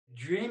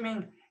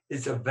dreaming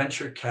is a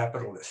venture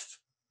capitalist.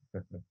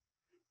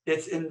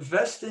 It's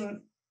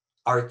investing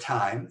our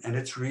time and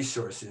its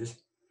resources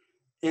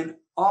in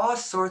all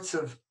sorts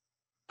of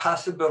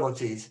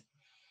possibilities,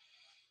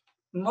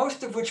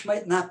 most of which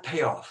might not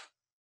pay off.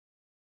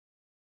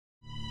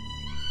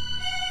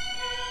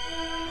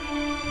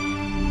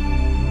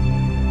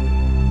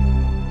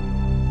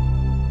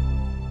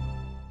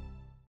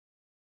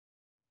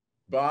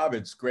 Bob,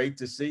 it's great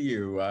to see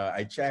you.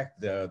 I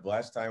checked, the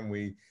last time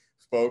we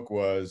spoke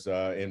was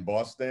in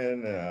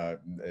Boston.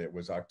 It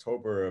was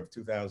October of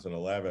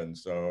 2011.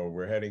 So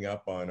we're heading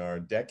up on our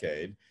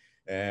decade.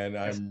 And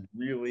I'm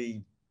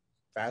really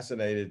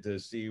fascinated to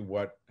see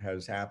what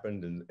has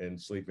happened in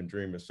sleep and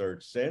dream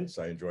research since.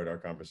 I enjoyed our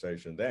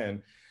conversation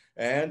then.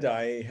 And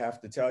I have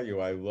to tell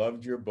you, I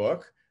loved your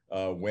book,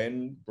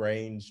 When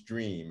Brains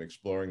Dream,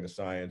 Exploring the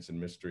Science and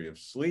Mystery of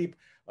Sleep.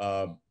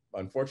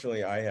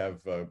 Unfortunately, I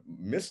have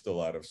missed a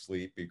lot of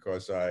sleep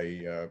because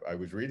I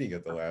was reading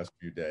it the last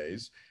few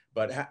days.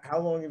 But how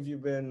long have you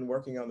been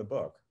working on the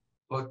book?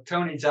 Well,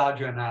 Tony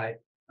Zadra and I,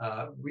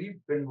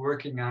 we've been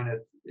working on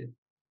it. It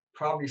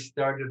probably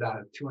started on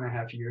it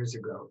 2.5 years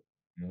ago.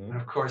 Mm-hmm. And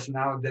of course,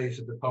 nowadays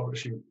with the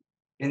publishing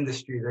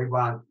industry,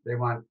 they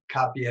want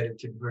copy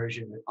edited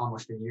version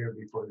almost a year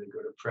before they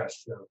go to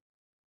press. So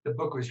the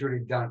book was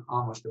really done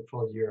almost a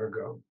full year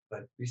ago,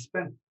 but we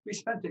spent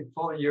a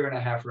full year and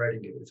a half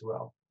writing it as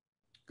well.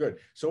 Good.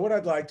 So what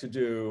I'd like to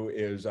do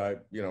is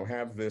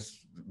have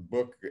this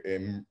book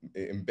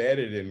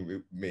embedded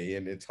in me,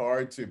 and it's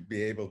hard to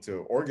be able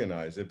to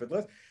organize it,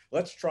 but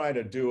let's try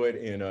to do it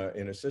in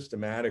a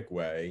systematic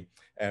way.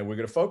 And we're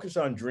going to focus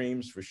on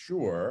dreams for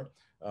sure.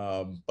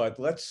 But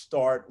let's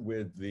start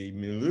with the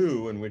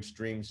milieu in which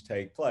dreams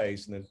take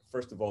place, and then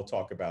first of all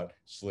talk about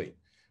sleep.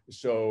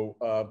 So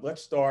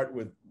let's start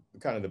with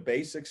kind of the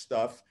basic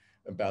stuff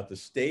about the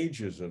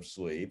stages of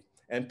sleep.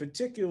 And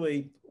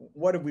particularly,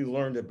 what have we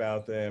learned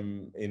about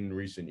them in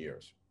recent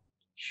years?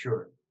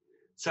 Sure.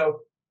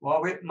 So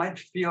while it might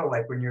feel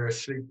like when you're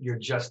asleep, you're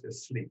just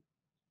asleep,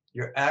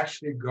 you're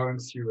actually going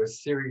through a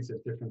series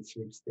of different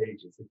sleep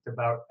stages. It's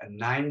about a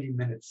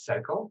 90-minute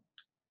cycle.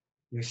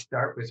 You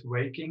start with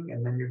waking,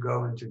 and then you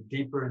go into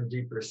deeper and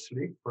deeper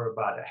sleep for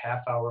about a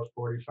half hour,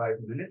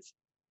 45 minutes.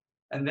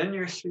 And then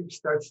your sleep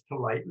starts to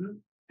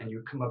lighten, and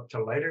you come up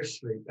to lighter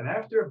sleep. And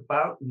after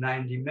about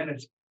 90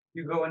 minutes,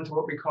 you go into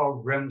what we call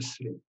REM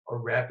sleep, or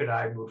rapid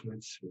eye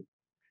movement sleep.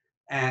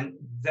 And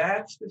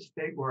that's the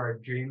state where our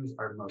dreams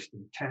are most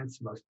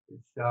intense, most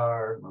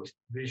bizarre, most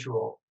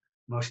visual,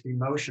 most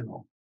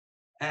emotional.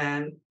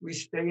 And we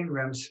stay in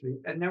REM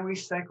sleep, and then we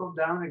cycle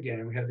down again.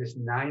 And we have this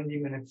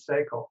 90-minute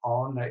cycle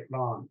all night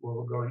long where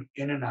we're going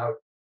in and out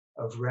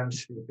of REM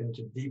sleep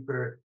into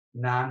deeper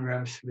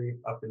non-REM sleep,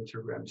 up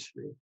into REM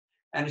sleep.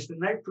 And as the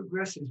night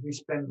progresses, we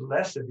spend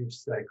less of each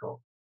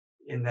cycle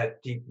in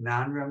that deep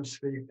non-REM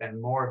sleep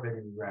and more of it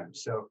in REM.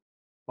 So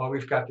while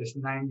we've got this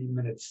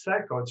 90-minute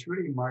cycle, it's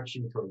really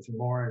marching towards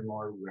more and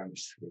more REM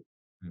sleep.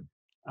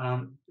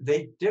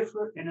 They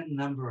differ in a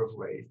number of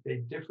ways. They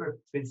differ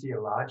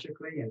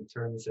physiologically in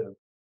terms of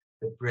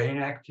the brain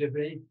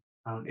activity.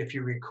 If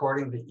you're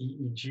recording the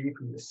EEG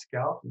from the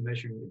scalp,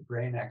 measuring the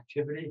brain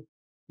activity,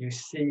 you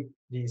see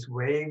these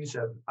waves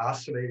of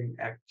oscillating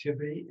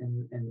activity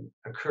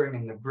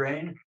occurring in the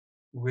brain,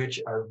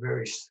 which are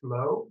very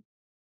slow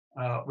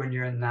when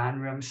you're in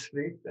non-REM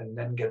sleep, and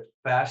then get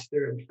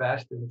faster and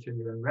faster until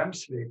you're in REM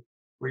sleep,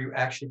 where you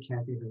actually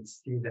can't even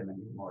see them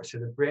anymore. So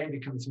the brain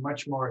becomes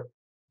much more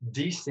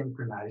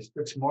desynchronized.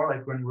 Looks more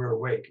like when we're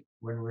awake,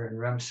 when we're in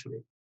REM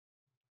sleep.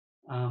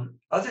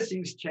 Other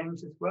things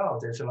change as well.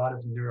 There's a lot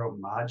of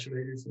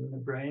neuromodulators in the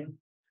brain.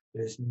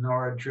 There's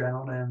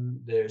noradrenaline,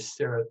 there's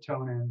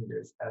serotonin,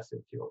 there's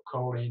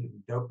acetylcholine,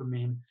 and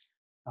dopamine,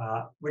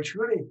 which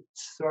really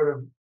sort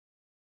of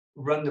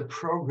run the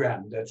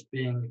program that's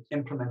being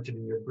implemented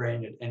in your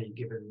brain at any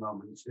given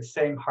moment. It's the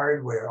same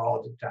hardware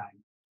all the time.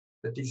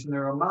 But these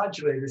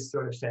neuromodulators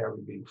sort of say, are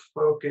we being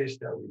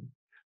focused? Are we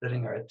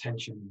letting our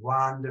attention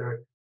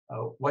wander?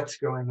 What's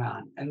going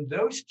on? And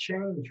those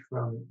change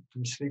from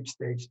sleep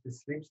stage to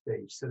sleep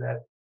stage, so that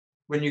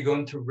when you go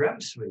into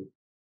REM sleep,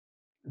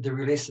 the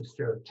release of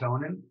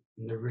serotonin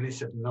and the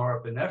release of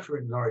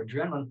norepinephrine,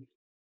 noradrenaline,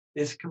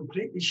 is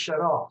completely shut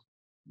off.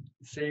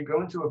 So you go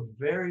into a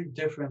very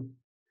different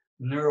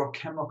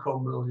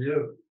neurochemical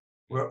milieu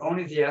where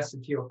only the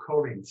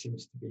acetylcholine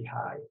seems to be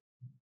high.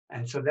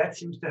 And so that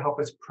seems to help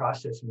us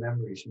process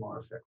memories more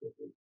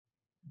effectively.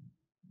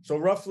 So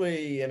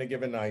roughly in a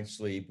given night's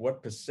sleep,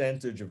 what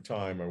percentage of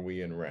time are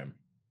we in REM?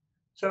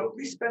 So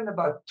we spend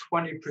about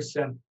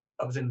 20%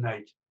 of the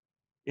night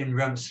in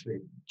REM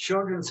sleep.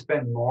 Children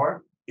spend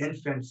more.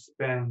 Infants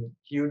spend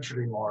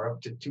hugely more,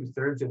 up to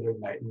 2/3 of their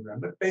night in REM.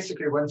 But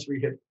basically, once we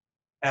hit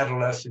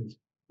adolescence,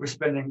 we're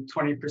spending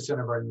 20%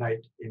 of our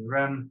night in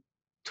REM,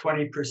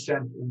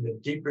 20% in the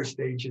deeper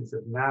stages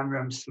of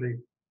non-REM sleep,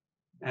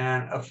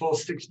 and a full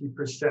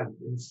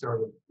 60% in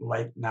sort of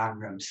light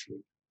non-REM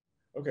sleep.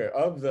 Okay,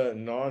 of the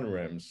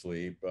non-REM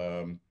sleep,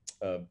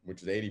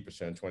 which is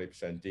 80%,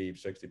 20% deep,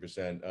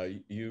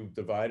 60%, you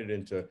divide it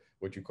into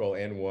what you call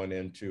N1,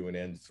 N2,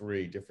 and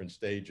N3 different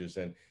stages.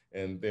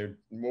 And they're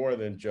more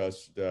than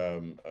just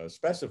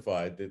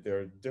specified, that there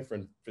are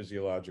different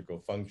physiological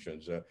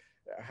functions.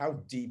 How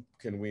deep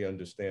can we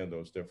understand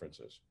those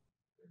differences?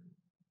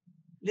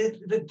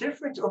 The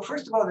difference, well,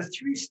 first of all, the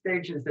three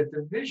stages, the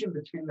division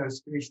between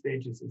those three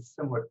stages is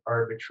somewhat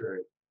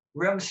arbitrary.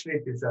 REM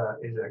sleep is a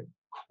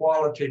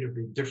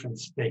qualitatively different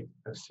state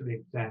of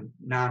sleep than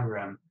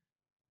non-REM.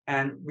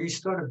 And we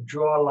sort of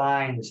draw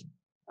lines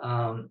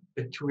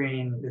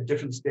between the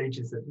different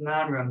stages of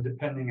non-REM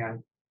depending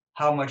on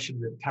how much of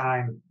the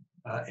time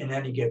in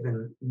any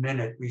given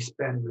minute we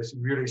spend with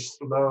really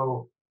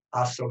slow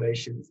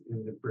oscillations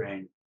in the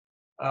brain.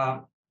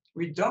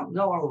 We don't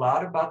know a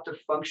lot about the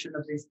function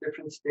of these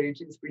different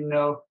stages. We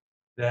know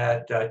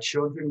that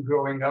children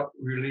growing up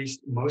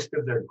released most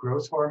of their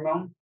growth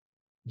hormone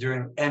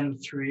during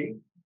N3,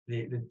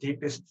 the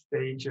deepest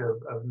stage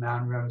of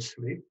non-REM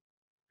sleep.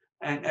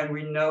 And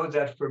we know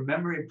that for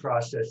memory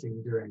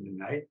processing during the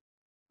night,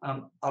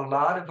 a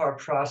lot of our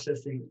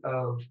processing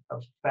of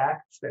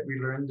facts that we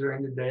learn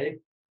during the day,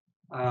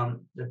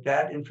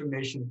 that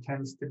information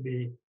tends to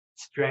be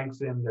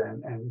strengthened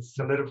and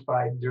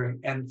solidified during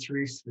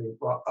N3 sleep,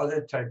 while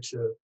other types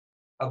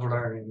of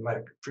learning,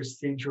 like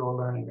procedural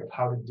learning of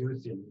how to do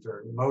things,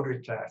 or motor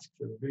tasks,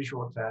 or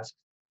visual tasks,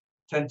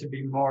 tend to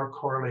be more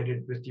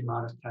correlated with the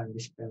amount of time we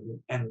spend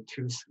in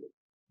N2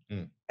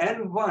 sleep.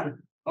 N1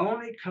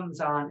 only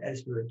comes on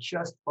as we're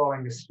just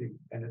falling asleep,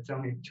 and it's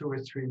only 2 or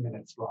 3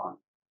 minutes long.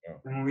 Yeah.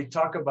 And when we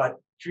talk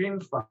about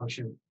dream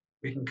function,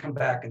 we can come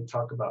back and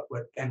talk about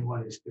what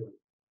N1 is doing.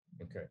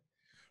 Okay.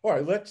 All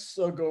right, let's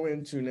go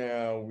into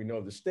now, we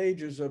know the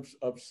stages of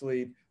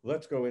sleep.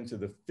 Let's go into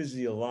the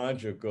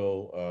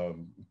physiological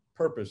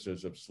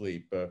purposes of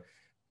sleep.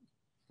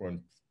 When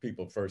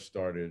people first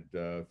started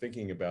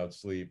thinking about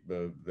sleep,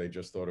 they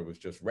just thought it was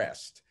just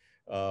rest.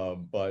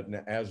 But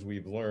as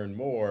we've learned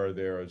more,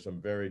 there are some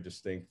very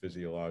distinct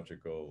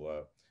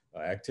physiological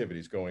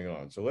activities going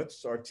on. So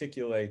let's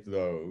articulate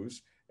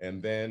those,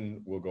 and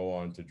then we'll go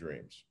on to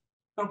dreams.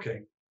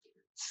 Okay.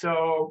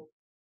 So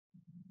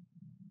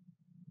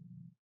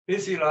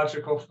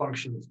physiological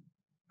functions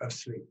of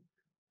sleep.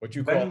 What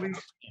you call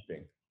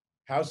housekeeping.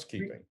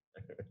 Housekeeping.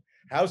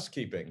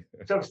 Housekeeping.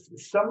 So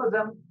some of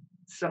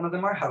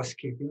them are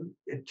housekeeping.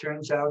 It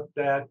turns out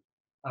that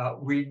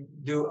we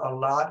do a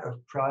lot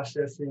of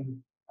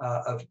processing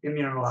of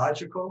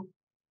immunological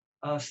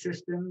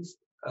systems,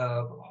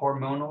 of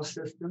hormonal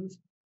systems.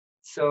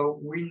 So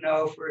we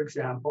know, for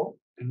example,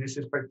 and this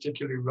is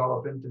particularly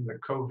relevant in the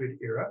COVID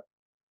era,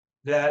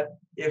 that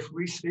if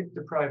we sleep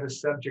deprive a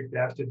subject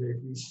after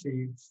they've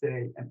received,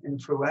 say, an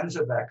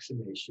influenza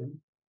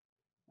vaccination,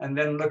 and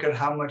then look at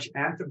how much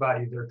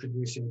antibody they're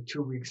producing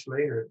 2 weeks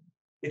later,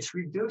 it's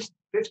reduced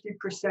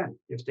 50%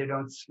 if they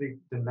don't sleep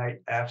the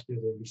night after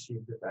they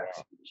receive the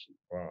vaccination.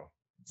 Wow.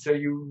 So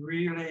you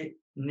really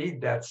need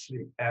that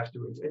sleep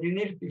afterwards. And you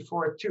need it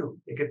before too.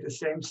 You get the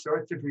same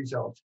sorts of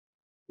results.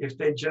 If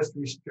they just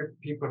restrict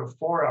people to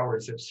 4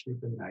 hours of sleep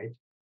a night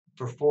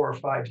for 4 or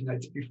 5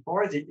 nights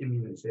before the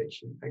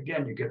immunization,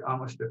 again, you get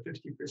almost a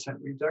 50%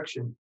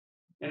 reduction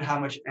in how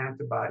much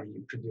antibody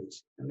you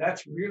produce. And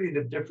that's really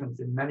the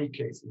difference in many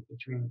cases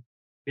between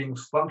being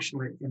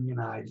functionally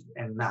immunized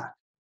and not.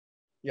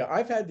 Yeah,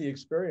 I've had the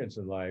experience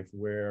in life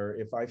where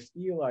if I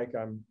feel like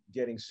I'm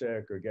getting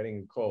sick or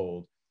getting a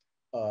cold,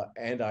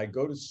 and I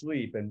go to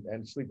sleep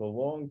and sleep a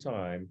long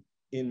time,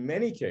 in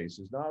many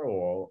cases, not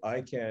all,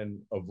 I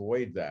can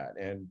avoid that.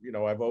 And, you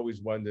know, I've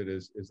always wondered,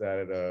 is that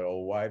an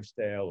old wives'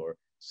 tale or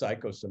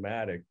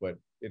psychosomatic? But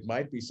it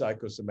might be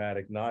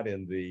psychosomatic, not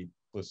in the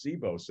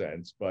placebo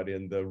sense, but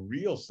in the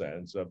real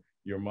sense of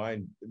your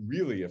mind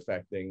really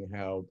affecting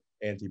how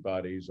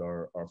antibodies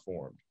are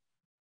formed.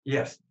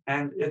 Yes,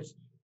 and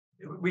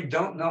we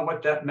don't know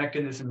what that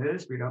mechanism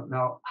is. We don't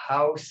know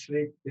how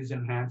sleep is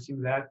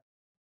enhancing that,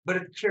 but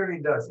it clearly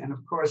does. And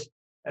of course,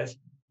 as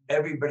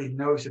everybody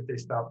knows if they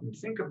stop and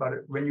think about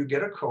it, when you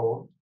get a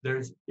cold, there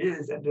is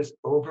this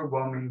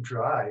overwhelming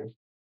drive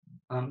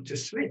to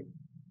sleep.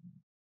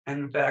 And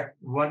in fact,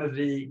 one of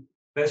the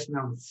best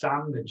known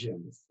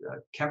somnogens,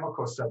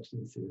 chemical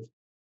substances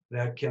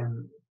that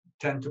can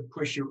tend to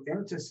push you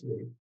into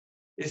sleep,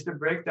 is the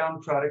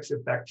breakdown products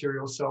of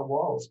bacterial cell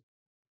walls.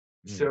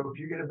 So if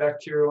you get a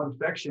bacterial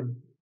infection,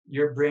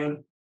 your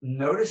brain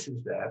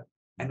notices that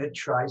and it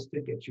tries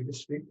to get you to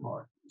sleep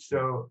more.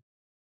 So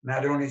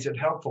not only is it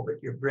helpful,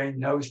 but your brain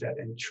knows that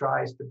and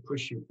tries to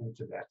push you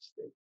into that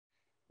state.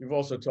 You've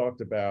also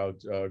talked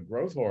about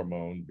growth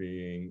hormone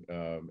being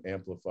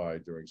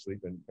amplified during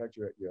sleep. In fact,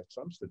 you have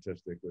some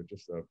statistic with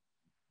just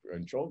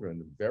in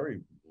children,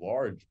 very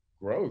large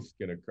growth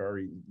can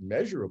occur,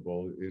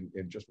 measurable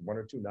in just 1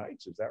 or 2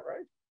 nights. Is that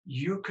right?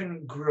 You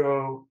can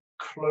grow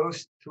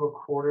close to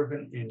 1/4 of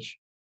an inch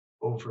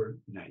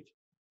overnight.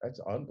 That's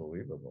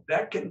unbelievable.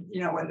 That can,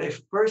 when they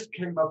first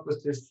came up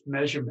with this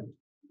measurement,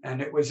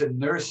 and it was a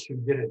nurse who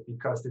did it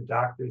because the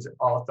doctors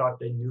all thought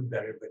they knew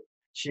better, but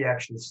she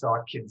actually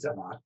saw kids a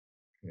lot.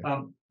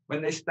 Yeah.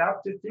 when they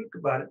stop to think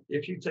about it,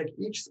 if you take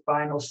each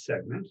spinal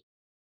segment,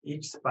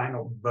 each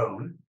spinal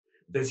bone,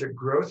 there's a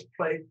growth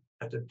plate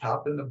at the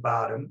top and the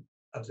bottom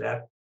of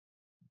that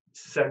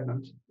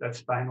segment, that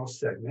spinal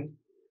segment.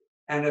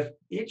 And if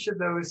each of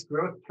those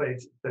growth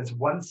plates does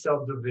one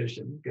cell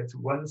division, gets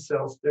one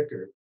cell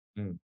thicker,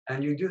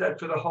 and you do that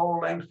for the whole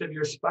length of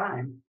your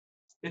spine,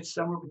 it's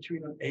somewhere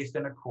between 1/8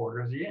 and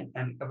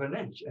 1/4 of an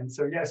inch. And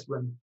so, yes,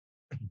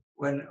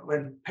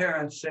 when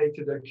parents say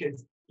to their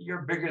kids,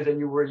 "You're bigger than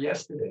you were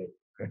yesterday,"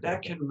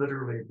 that can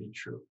literally be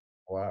true.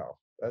 Wow,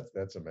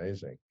 that's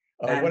amazing.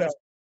 And, What else?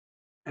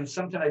 and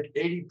something like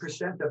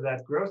 80% of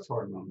that growth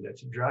hormone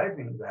that's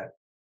driving that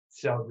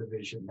cell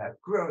division, that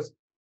growth,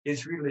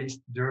 is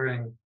released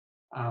during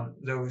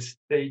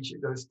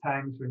those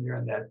times when you're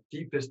in that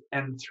deepest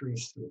M3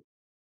 sleep.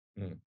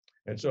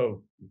 And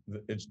so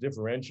it's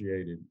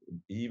differentiated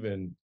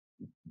even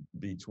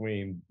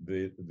between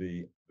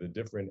the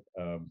different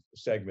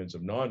segments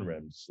of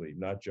non-REM sleep,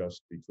 not just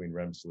between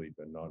REM sleep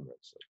and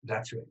non-REM sleep.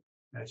 That's right.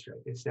 That's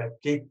right. It's that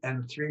deep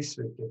M3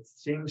 sleep that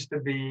seems to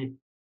be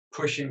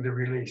pushing the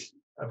release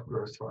of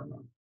growth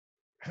hormone.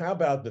 How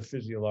about the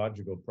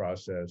physiological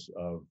process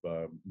of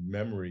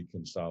memory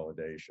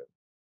consolidation?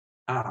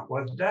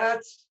 Well,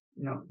 that's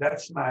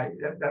my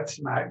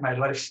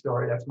life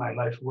story. That's my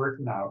life work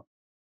now.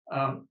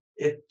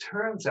 It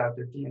turns out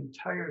that the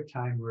entire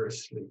time we're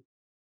asleep,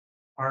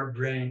 our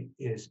brain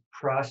is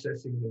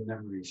processing the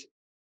memories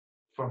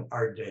from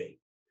our day.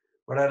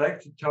 What I like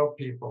to tell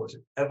people is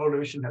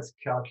evolution has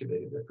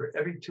calculated that for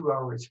every 2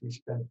 hours we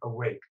spend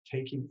awake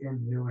taking in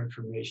new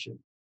information,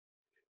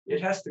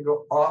 it has to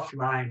go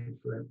offline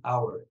for an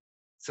hour.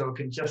 So it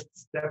can just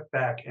step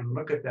back and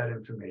look at that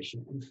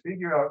information and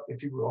figure out,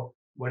 if you will,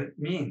 what it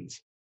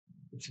means.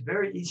 It's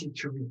very easy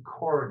to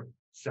record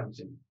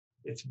something.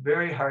 It's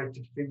very hard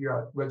to figure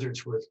out whether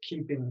it's worth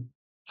keeping,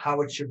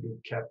 how it should be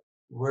kept,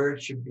 where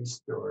it should be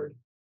stored,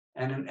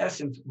 and in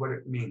essence, what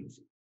it means.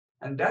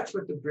 And that's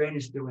what the brain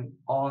is doing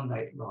all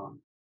night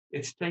long.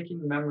 It's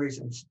taking memories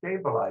and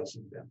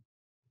stabilizing them.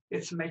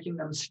 It's making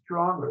them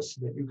stronger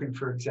so that you can,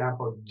 for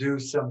example, do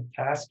some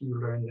task you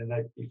learned the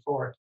night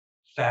before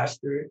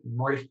faster,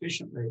 more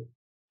efficiently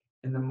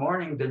in the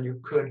morning than you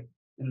could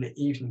in the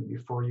evening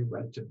before you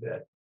went to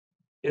bed.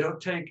 It'll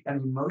take an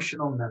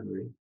emotional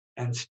memory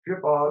and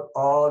strip out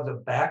all the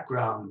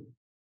background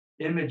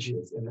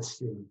images in a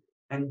scene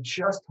and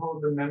just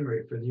hold the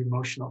memory for the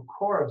emotional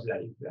core of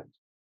that event.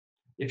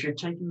 If you're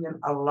taking in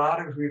a lot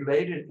of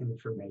related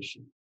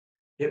information,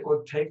 it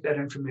will take that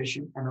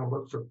information and it'll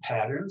look for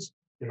patterns.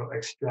 It'll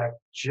extract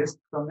gist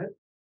from it.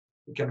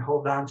 It can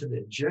hold on to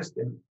the gist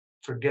and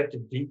forget the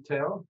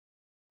detail.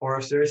 Or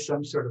if there's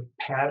some sort of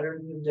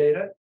pattern in the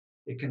data,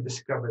 it can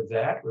discover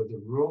that or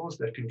the rules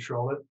that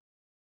control it.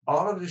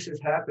 All of this is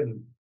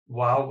happening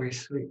while we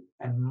sleep.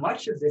 And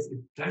much of this, it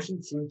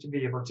doesn't seem to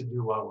be able to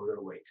do while we're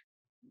awake.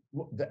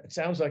 Well, that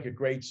sounds like a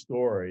great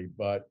story,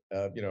 but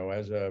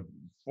as a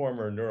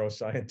former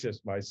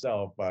neuroscientist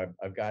myself,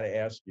 I've got to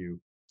ask you,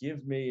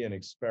 give me an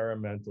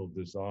experimental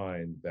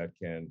design that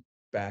can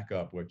back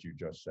up what you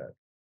just said.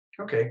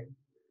 Okay,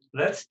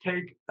 let's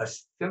take a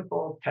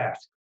simple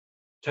task.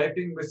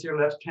 Typing with your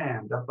left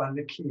hand up on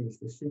the keys,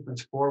 the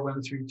sequence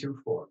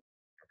 41324.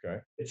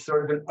 Okay. It's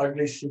sort of an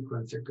ugly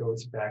sequence that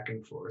goes back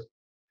and forth.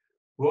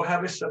 We'll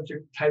have a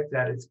subject type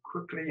that as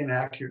quickly and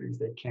accurately as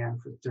they can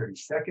for 30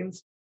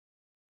 seconds.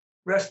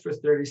 Rest for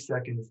 30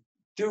 seconds.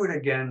 Do it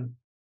again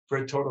for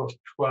a total of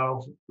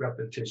 12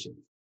 repetitions.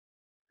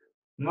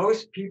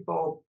 Most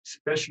people,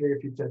 especially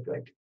if you take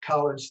like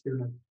college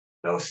students,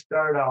 they'll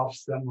start off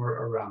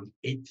somewhere around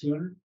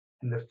 18.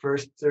 In the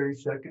first 30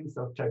 seconds,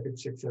 they'll type it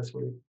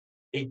successfully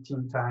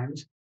 18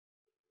 times.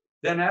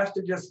 Then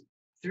after just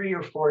 3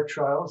 or 4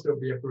 trials, they'll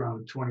be up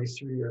around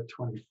 23 or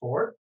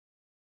 24.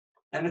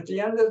 And at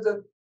the end of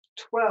the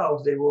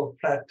 12, they will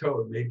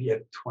plateau maybe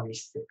at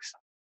 26.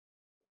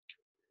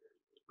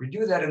 We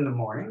do that in the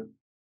morning.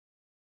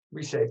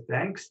 We say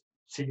thanks,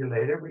 see you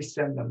later. We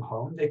send them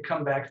home. They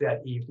come back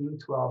that evening,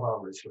 12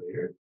 hours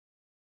later.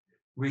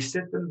 We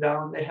sit them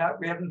down. We have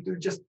them do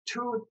just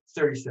 2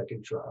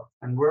 30-second trials.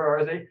 And where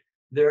are they?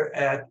 They're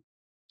at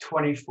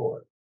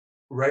 24,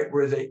 right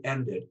where they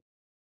ended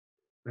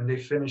when they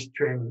finished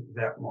training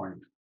that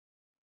morning.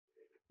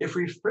 If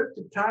we flip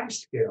the time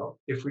scale,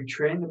 if we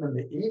train them in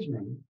the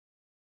evening,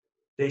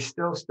 they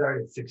still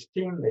start at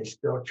 16. They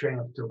still train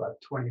up to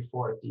about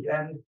 24 at the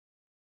end.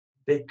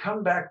 They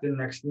come back the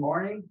next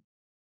morning,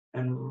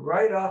 and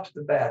right off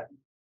the bat,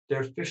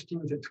 they're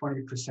 15 to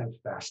 20%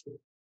 faster.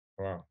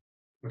 Wow.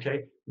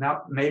 Okay,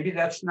 now maybe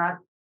that's not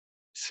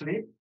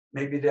sleep.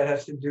 Maybe that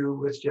has to do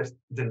with just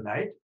the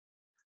night,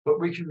 but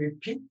we can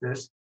repeat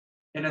this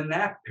in a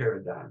nap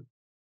paradigm.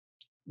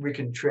 We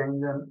can train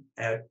them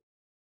at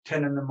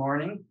 10 in the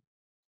morning,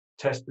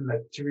 test them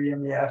at 3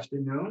 in the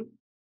afternoon,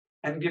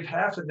 and give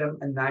half of them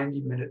a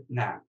 90-minute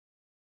nap.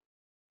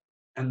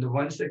 And the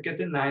ones that get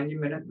the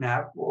 90-minute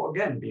nap will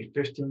again be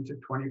 15 to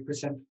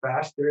 20%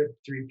 faster at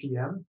 3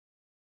 p.m.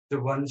 The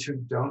ones who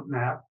don't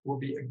nap will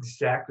be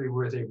exactly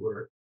where they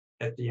were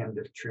at the end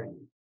of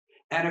training.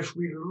 And if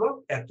we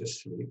look at the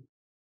sleep,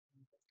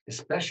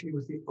 especially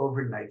with the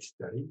overnight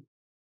study,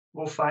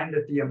 we'll find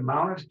that the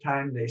amount of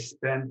time they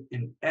spend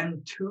in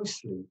N2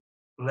 sleep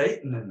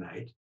late in the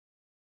night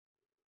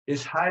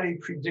is highly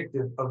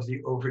predictive of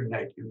the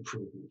overnight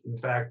improvement. In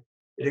fact,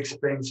 it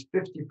explains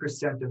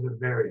 50% of the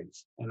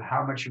variance in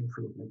how much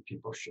improvement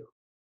people show.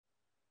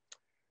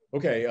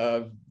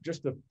 Okay,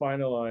 just to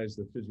finalize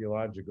the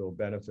physiological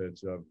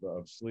benefits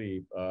of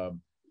sleep,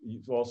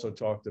 you've also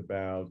talked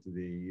about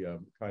the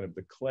kind of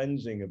the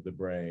cleansing of the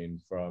brain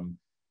from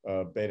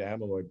beta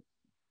amyloid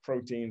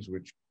proteins,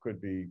 which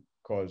could be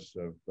cause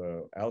of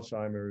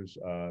Alzheimer's,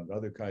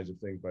 other kinds of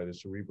things by the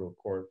cerebral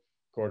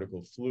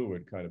cortical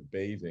fluid kind of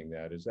bathing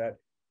that. Is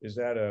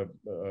that a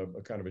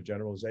kind of a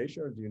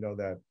generalization, or do you know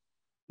that?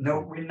 No,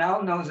 we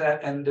now know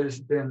that, and there's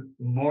been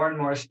more and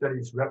more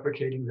studies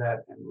replicating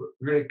that, and we're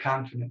really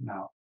confident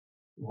now.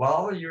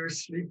 While you're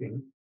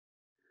sleeping,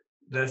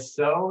 the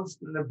cells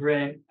in the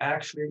brain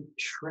actually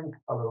shrink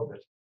a little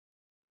bit.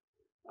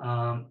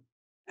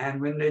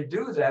 And when they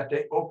do that,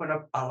 they open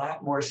up a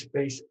lot more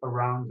space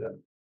around them.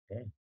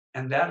 Okay.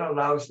 And that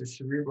allows the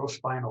cerebral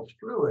spinal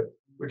fluid,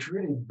 which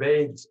really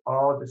bathes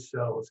all the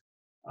cells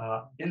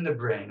in the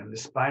brain and the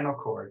spinal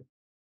cord.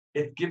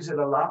 It gives it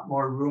a lot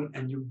more room,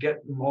 and you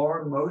get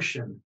more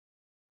motion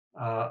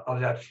of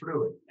that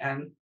fluid.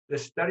 And the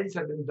studies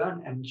have been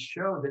done and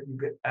show that you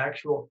get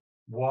actual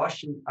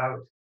washing out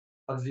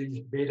of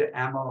these beta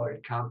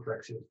amyloid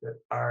complexes that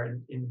are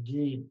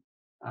indeed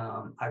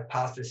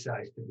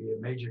hypothesized to be a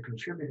major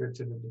contributor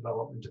to the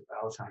development of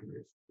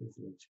Alzheimer's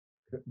disease.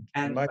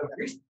 And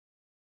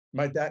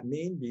might that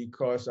mean,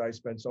 because I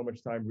spent so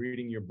much time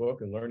reading your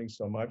book and learning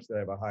so much, that I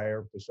have a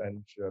higher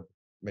percentage of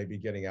maybe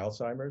getting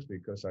Alzheimer's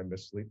because I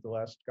missed sleep the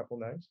last couple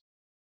of nights?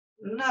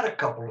 Not a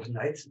couple of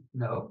nights,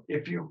 no.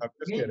 If you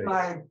read kidding.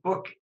 my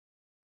book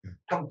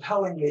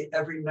compellingly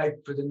every night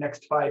for the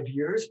next 5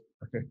 years,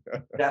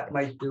 that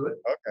might do it.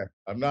 Okay,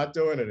 I'm not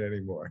doing it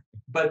anymore.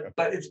 But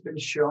it's been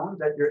shown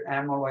that your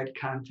amyloid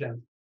content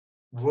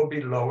will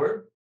be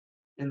lower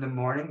in the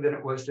morning than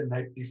it was the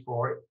night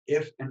before,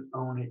 if and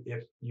only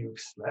if you've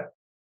slept.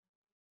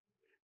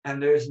 And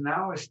there's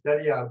now a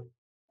study out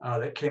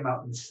that came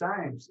out in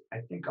Science, I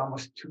think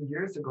almost 2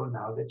 years ago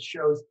now, that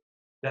shows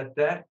that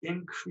that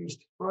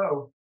increased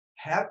flow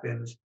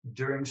happens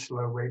during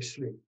slow wave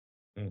sleep.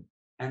 Mm.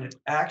 And it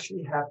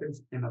actually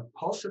happens in a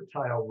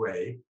pulsatile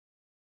way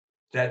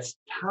that's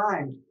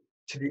timed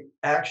to the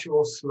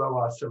actual slow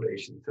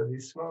oscillation. So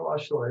these slow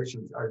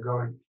oscillations are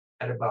going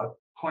at about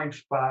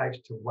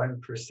 0.5 to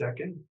 1 per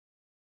second.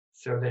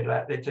 So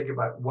they take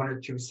about 1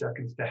 or 2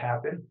 seconds to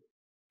happen.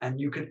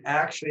 And you can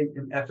actually,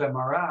 in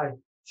fMRI,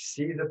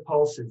 see the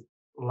pulses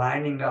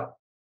lining up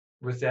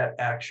with that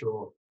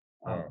actual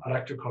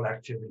electrical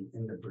activity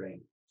in the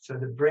brain. So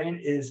the brain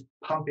is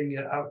pumping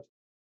it out.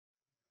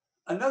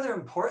 Another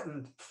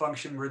important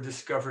function we're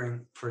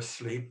discovering for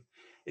sleep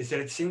is that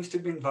it seems to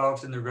be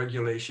involved in the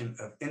regulation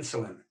of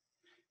insulin.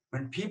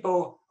 When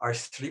people are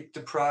sleep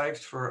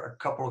deprived for a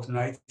couple of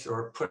nights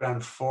or put on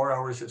 4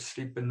 hours of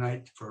sleep a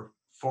night for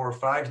 4 or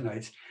 5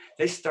 nights,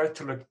 they start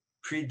to look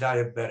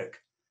pre-diabetic.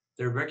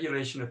 Their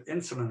regulation of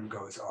insulin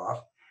goes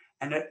off,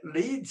 and it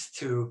leads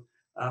to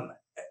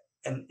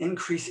an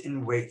increase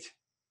in weight.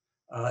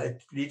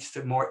 It leads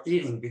to more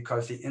eating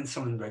because the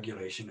insulin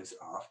regulation is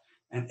off.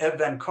 And Ed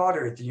Van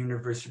Cotter at the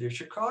University of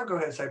Chicago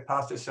has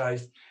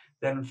hypothesized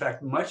that, in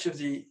fact, much of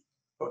the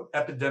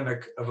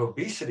epidemic of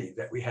obesity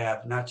that we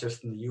have, not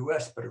just in the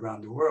US, but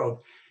around the world,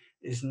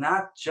 is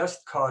not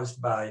just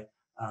caused by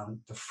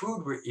the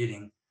food we're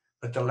eating,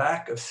 but the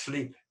lack of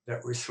sleep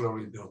that we're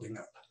slowly building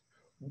up.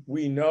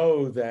 We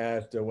know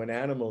that when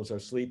animals are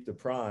sleep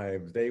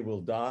deprived, they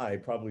will die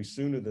probably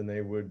sooner than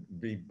they would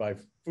be by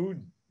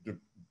food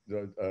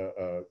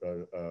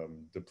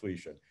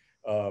depletion.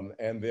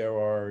 And there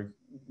are,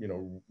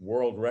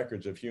 world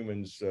records of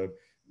humans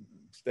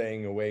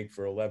staying awake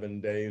for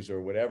 11 days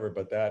or whatever,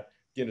 but that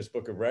Guinness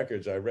Book of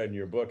Records I read in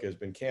your book has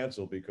been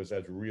canceled because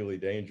that's really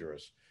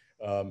dangerous.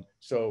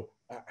 So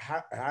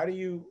how do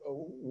you,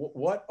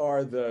 what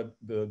are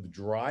the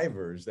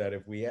drivers that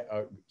if we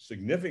are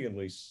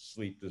significantly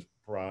sleep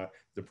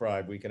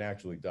deprived, we can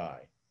actually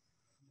die?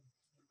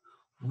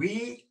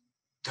 We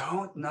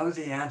don't know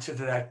the answer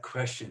to that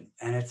question.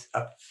 And it's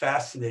a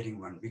fascinating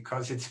one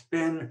because it's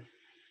been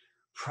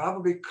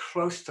probably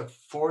close to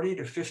 40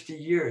 to 50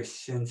 years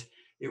since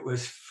it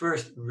was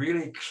first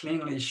really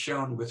cleanly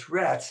shown with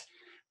rats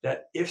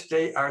that if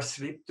they are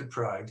sleep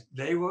deprived,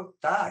 they will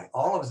die,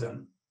 all of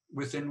them,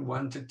 within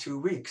 1 to 2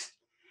 weeks.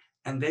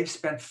 And they've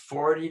spent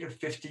 40 to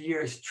 50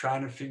 years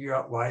trying to figure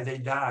out why they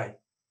die,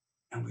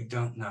 and we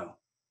don't know.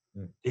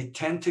 Mm. They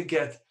tend to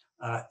get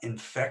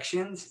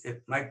infections.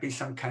 It might be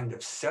some kind of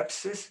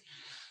sepsis,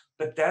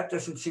 but that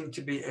doesn't seem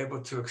to be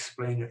able to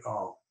explain it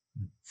all.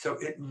 Mm. So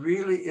it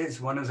really is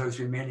one of those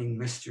remaining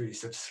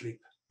mysteries of sleep.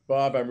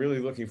 Bob, I'm really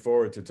looking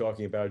forward to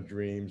talking about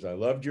dreams. I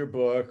loved your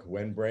book,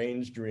 When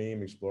Brains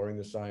Dream, Exploring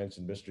the Science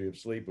and Mystery of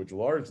Sleep, which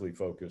largely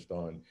focused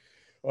on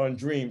on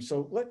dreams.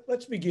 So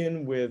let's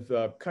begin with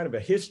kind of a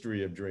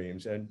history of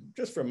dreams. And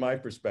just from my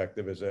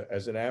perspective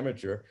as an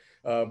amateur,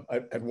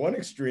 at one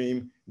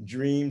extreme,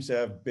 dreams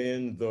have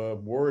been the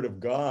word of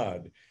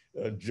God.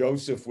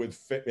 Joseph with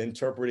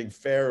interpreting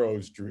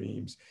Pharaoh's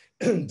dreams,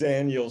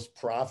 Daniel's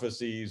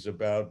prophecies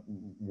about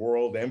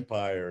world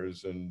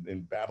empires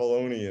and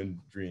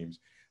Babylonian dreams.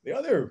 The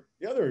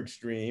other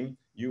extreme,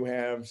 you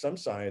have some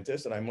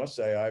scientists, and I must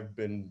say I've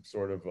been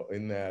sort of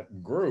in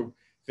that group,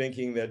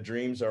 thinking that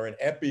dreams are an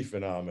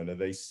epiphenomena.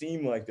 They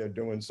seem like they're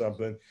doing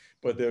something,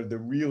 but they're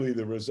really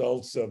the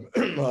results of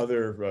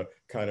other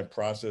kind of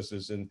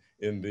processes in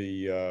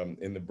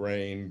the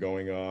brain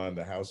going on,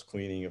 the house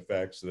cleaning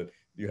effects, that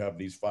you have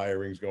these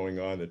firings going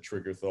on that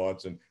trigger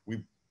thoughts, and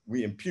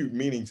we impute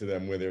meaning to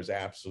them where there's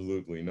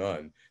absolutely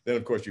none. Then,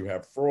 of course, you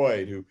have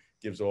Freud, who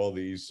gives all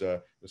these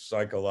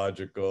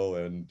psychological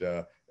and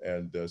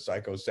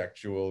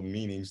psychosexual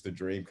meanings to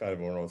dream, kind of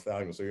an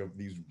orthogonal. So you have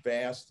these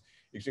vast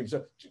extremes.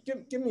 So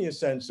give me a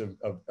sense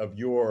of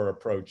your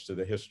approach to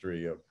the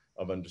history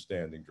of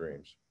understanding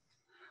dreams.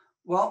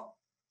 Well,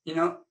 you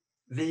know,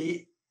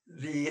 the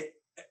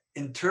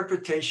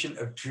interpretation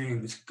of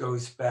dreams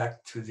goes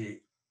back to the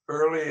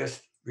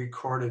earliest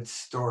recorded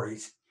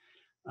stories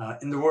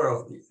in the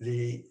world,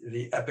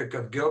 the Epic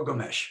of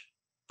Gilgamesh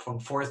from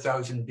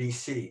 4000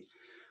 BC,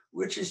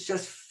 which is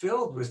just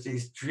filled with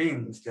these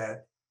dreams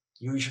that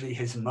usually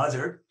his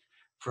mother,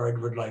 Freud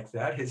would like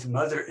that, his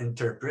mother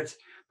interprets,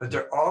 but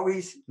they're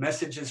always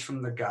messages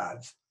from the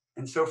gods.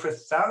 And so for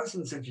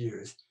thousands of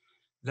years,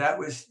 that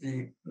was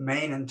the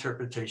main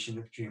interpretation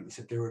of dreams,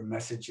 that they were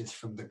messages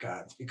from the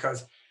gods,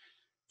 because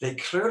they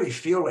clearly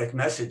feel like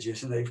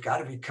messages and they've got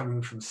to be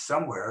coming from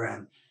somewhere.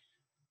 And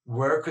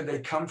where could they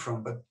come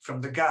from but from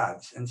the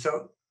gods? And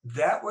so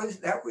that was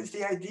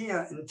the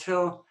idea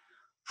until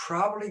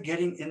probably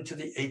getting into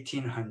the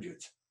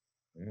 1800s.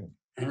 And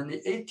in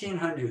the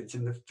 1800s,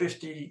 in the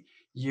 50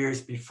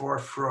 years before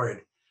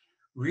Freud,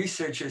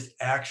 researchers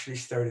actually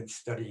started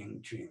studying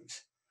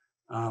dreams.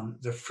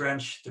 The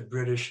French, the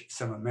British,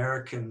 some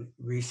American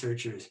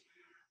researchers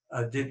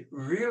did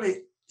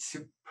really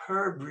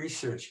superb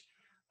research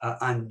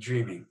on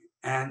dreaming.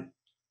 And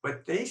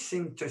what they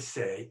seem to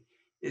say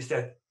is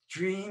that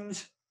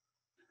dreams,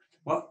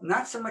 well,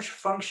 not so much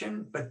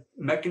function, but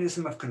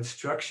mechanism of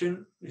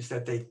construction, is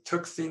that they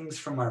took things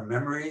from our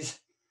memories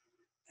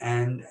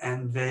and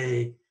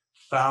they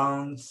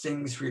found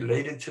things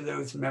related to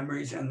those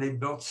memories and they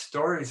built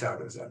stories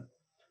out of them.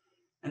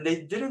 And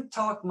they didn't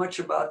talk much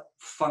about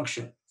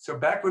function. So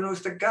back when it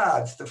was the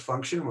gods, the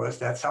function was,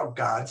 that's how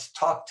gods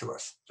talk to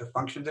us. The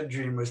function of the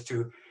dream was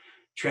to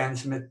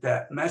transmit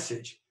that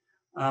message.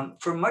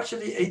 For much of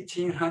the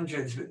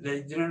 1800s,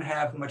 they didn't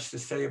have much to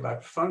say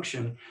about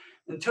function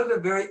until the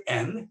very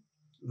end,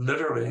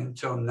 literally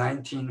until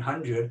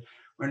 1900,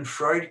 when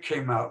Freud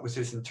came out with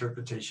his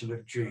interpretation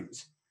of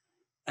dreams.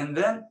 And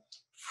then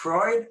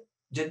Freud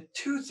did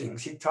two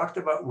things. He talked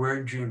about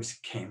where dreams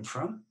came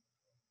from,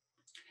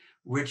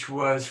 which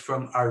was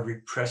from our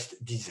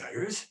repressed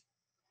desires.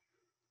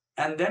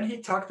 And then he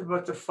talked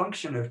about the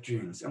function of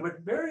dreams. And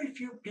what very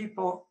few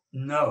people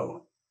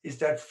know is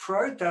that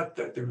Freud thought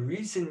that the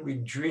reason we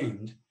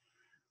dreamed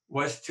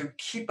was to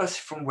keep us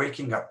from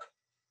waking up.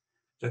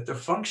 That the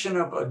function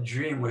of a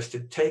dream was to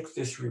take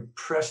this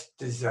repressed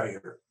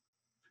desire,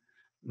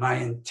 my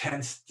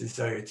intense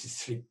desire to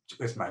sleep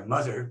with my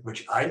mother,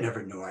 which I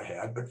never knew I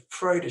had, but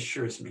Freud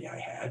assures me I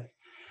had.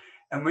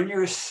 And when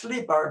you're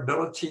asleep, our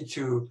ability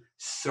to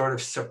sort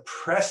of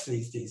suppress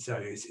these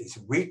desires is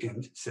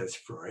weakened, says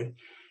Freud,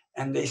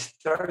 and they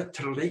start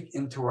to leak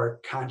into our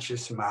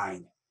conscious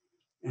mind.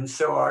 And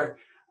so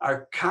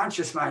our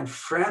conscious mind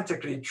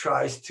frantically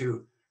tries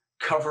to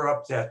cover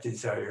up that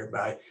desire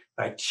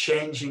by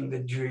changing the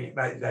dream,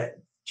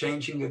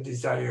 changing the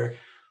desire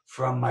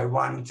from my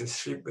wanting to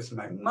sleep with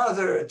my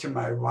mother to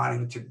my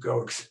wanting to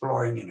go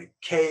exploring in a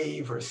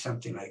cave or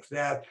something like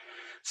that,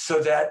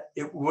 so that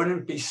it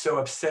wouldn't be so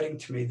upsetting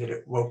to me that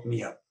it woke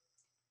me up.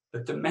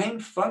 But the main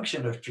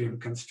function of dream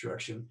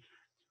construction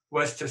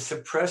was to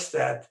suppress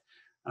that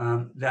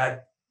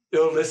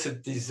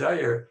illicit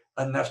desire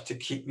enough to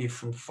keep me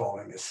from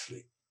falling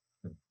asleep.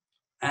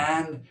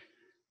 And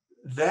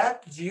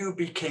that view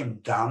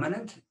became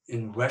dominant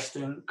in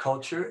Western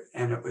culture,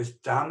 and it was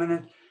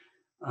dominant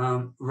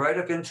right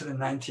up into the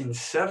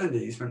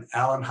 1970s when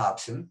Alan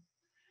Hobson,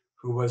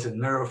 who was a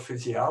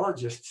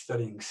neurophysiologist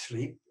studying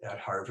sleep at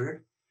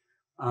Harvard,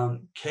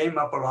 came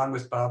up along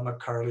with Bob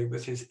McCarley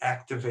with his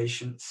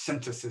activation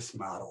synthesis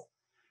model.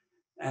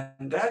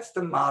 And that's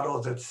the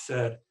model that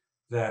said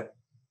that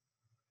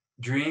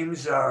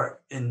dreams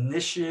are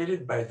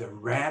initiated by the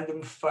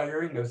random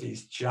firing of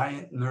these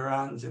giant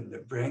neurons in the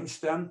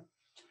brainstem.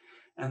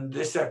 And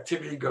this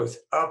activity goes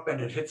up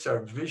and it hits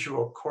our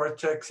visual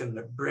cortex, and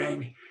the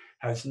brain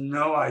has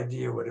no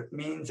idea what it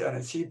means. And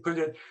as he put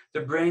it,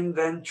 the brain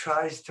then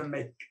tries to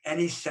make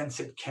any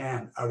sense it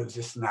can out of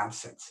this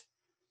nonsense.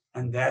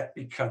 And that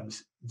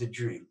becomes the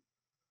dream.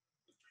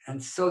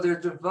 And so there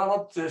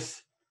developed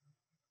this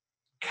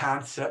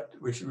concept,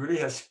 which really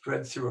has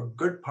spread through a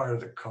good part of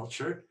the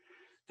culture,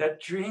 that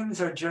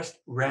dreams are just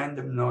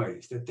random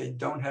noise, that they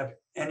don't have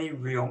any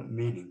real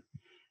meaning.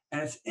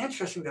 And it's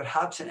interesting that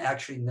Hobson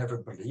actually never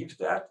believed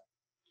that.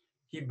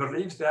 He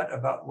believes that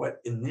about what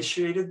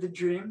initiated the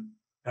dream,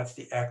 that's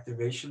the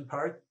activation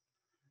part.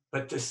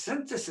 But the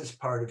synthesis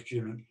part of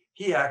dreaming,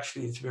 he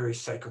actually is very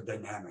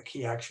psychodynamic.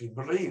 He actually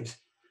believes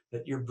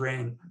that your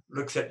brain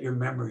looks at your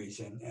memories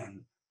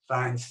and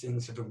finds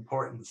things of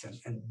importance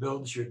and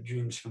builds your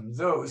dreams from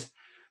those.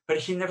 But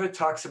he never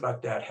talks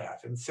about that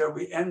half. And so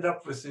we end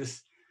up with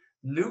this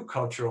new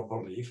cultural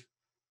belief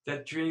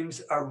that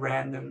dreams are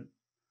random,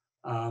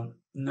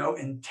 no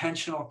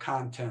intentional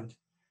content,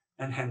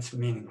 and hence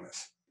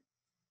meaningless.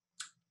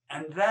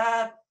 And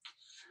that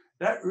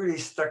really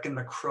stuck in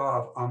the craw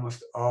of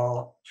almost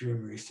all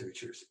dream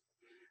researchers.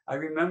 I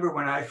remember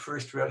when I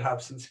first read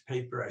Hobson's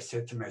paper, I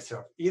said to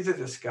myself, either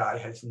this guy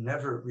has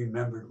never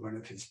remembered one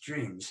of his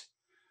dreams,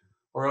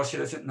 or else he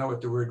doesn't know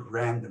what the word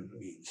random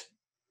means.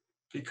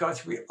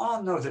 Because we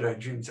all know that our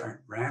dreams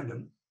aren't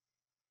random.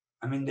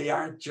 I mean, they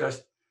aren't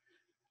just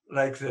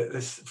like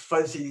this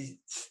fuzzy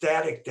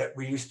static that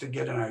we used to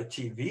get on our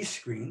TV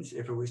screens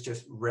if it was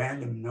just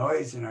random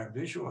noise in our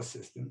visual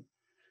system.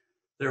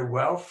 They're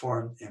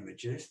well-formed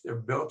images. They're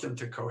built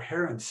into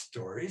coherent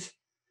stories.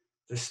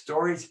 The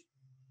stories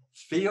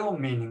feel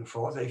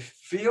meaningful. They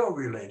feel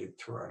related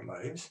to our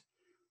lives.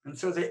 And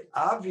so they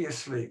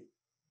obviously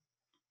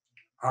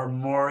are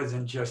more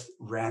than just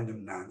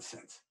random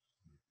nonsense.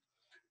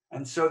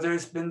 And so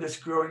there's been this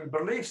growing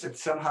belief that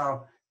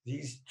somehow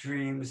these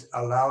dreams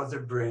allow the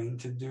brain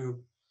to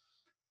do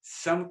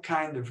some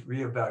kind of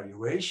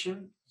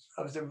reevaluation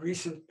of the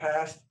recent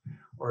past,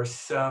 or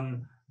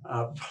some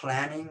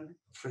planning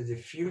for the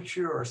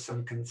future, or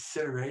some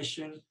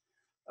consideration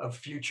of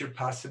future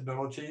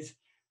possibilities.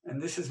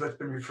 And this is what's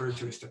been referred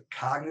to as the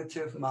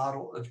cognitive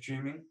model of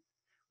dreaming,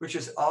 which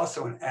is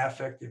also an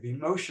affective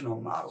emotional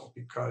model,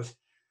 because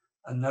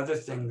another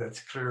thing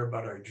that's clear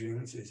about our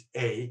dreams is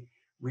A,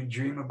 we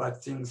dream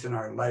about things in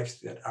our lives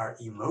that are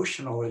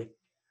emotionally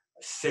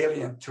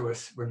salient to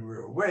us when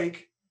we're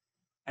awake,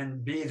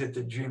 and B, that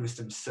the dreams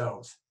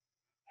themselves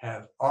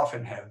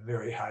often have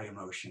very high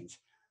emotions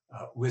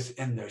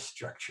within their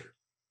structure.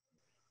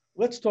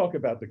 Let's talk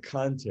about the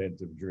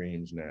content of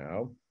dreams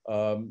now.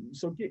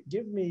 So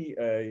give me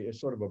a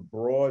sort of a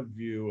broad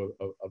view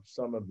of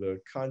some of the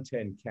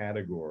content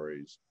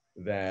categories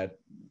that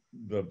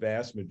the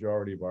vast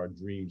majority of our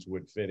dreams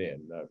would fit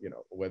in,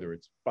 whether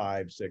it's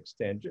 5, 6,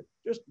 10,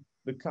 just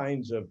the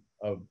kinds of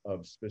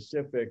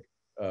specific,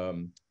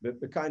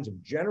 the kinds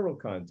of general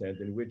content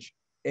in which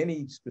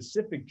any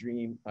specific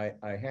dream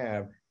I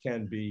have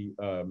can be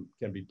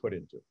put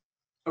into.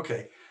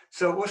 Okay,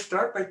 so we'll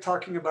start by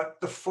talking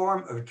about the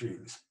form of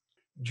dreams.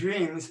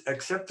 Dreams,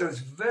 except those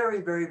very,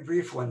 very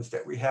brief ones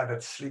that we have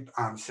at sleep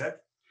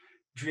onset,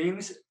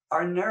 dreams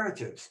are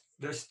narratives,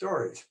 they're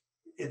stories.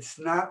 It's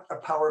not a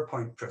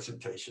PowerPoint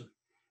presentation.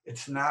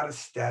 It's not a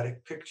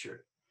static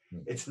picture.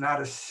 It's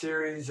not a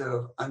series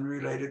of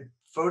unrelated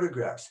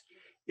photographs.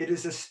 It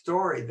is a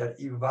story that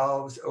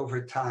evolves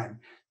over time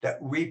that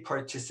we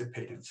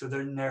participate in. So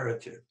they're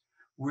narrative.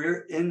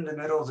 We're in the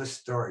middle of the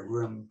story.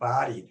 We're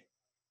embodied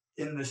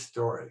in the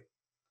story.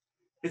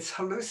 It's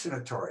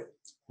hallucinatory.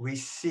 We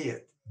see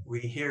it, we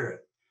hear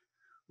it,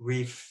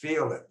 we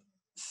feel it.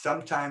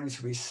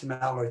 Sometimes we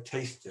smell or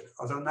taste it,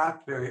 although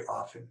not very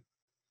often.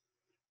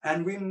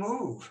 And we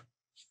move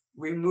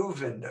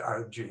into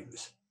our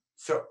dreams.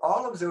 So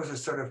all of those are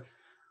sort of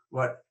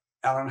what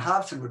Alan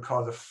Hobson would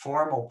call the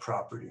formal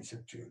properties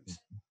of dreams.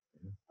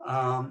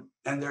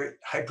 And they're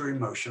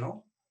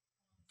hyper-emotional.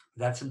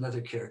 That's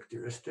another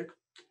characteristic.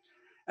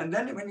 And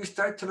then when you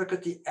start to look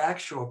at the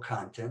actual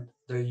content,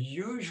 they're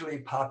usually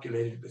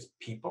populated with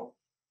people.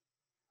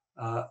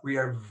 We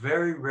are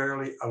very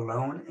rarely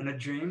alone in a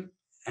dream.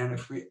 And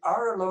if we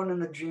are alone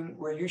in a dream,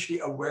 we're usually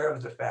aware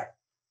of the fact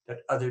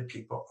that other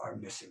people are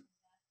missing.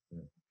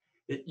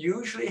 It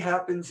usually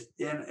happens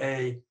in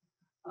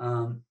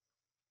an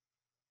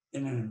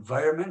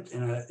environment,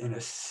 in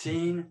a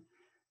scene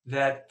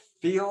that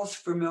feels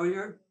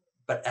familiar,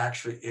 but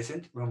actually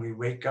isn't. When we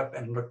wake up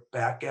and look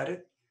back at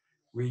it,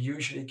 we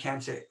usually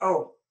can't say,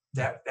 oh,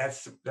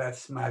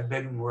 that's my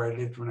bedroom where I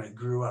lived when I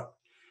grew up.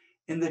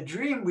 In the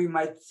dream, we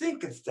might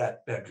think it's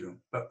that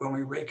bedroom, but when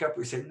we wake up,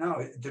 we say, no,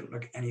 it didn't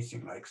look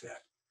anything like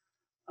that.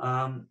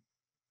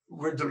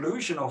 We're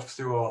delusional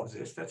through all of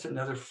this. That's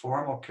another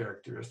formal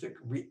characteristic.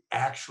 We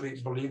actually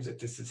believe that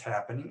this is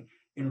happening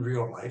in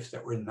real life,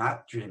 that we're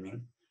not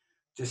dreaming,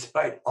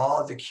 despite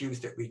all the cues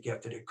that we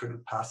get that it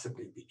couldn't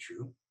possibly be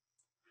true.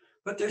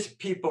 But there's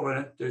people in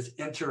it, there's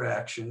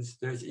interactions,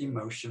 there's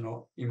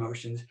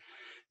emotions.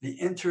 The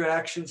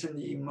interactions and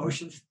the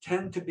emotions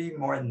tend to be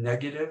more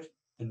negative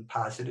than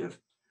positive,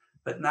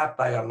 but not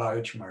by a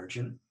large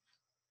margin.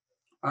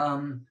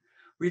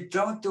 We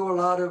don't do a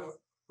lot of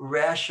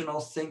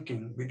rational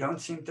thinking. We don't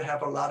seem to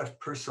have a lot of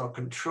personal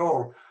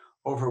control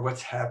over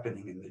what's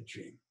happening in the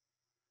dream.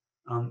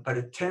 But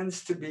it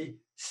tends to be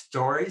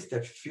stories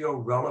that feel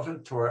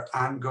relevant to our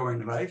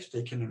ongoing life.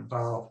 They can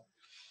involve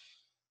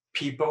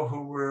people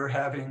who we're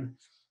having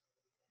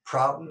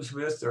problems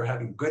with or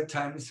having good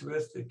times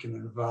with. It can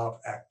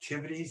involve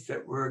activities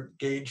that we're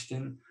engaged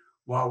in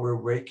while we're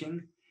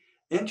waking.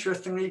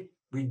 Interestingly,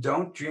 we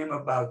don't dream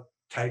about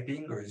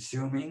typing or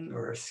Zooming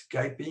or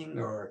Skyping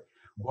or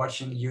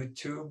watching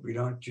YouTube. We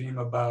don't dream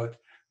about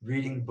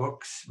reading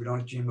books. We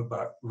don't dream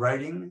about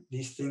writing.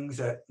 These things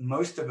that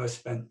most of us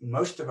spend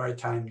most of our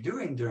time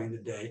doing during the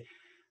day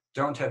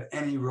don't have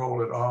any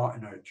role at all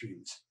in our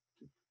dreams.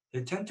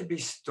 They tend to be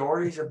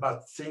stories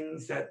about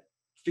things that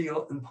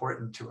feel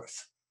important to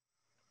us.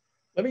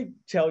 Let me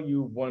tell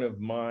you one of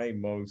my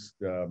most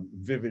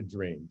vivid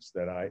dreams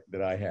that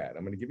I had.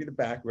 I'm going to give you the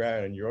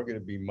background, and you're going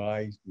to be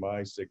my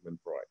Sigmund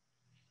Freud.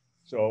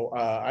 So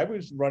I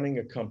was running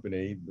a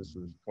company. This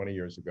was 20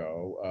 years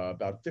ago,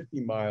 about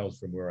 50 miles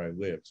from where I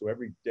lived. So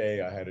every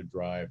day I had to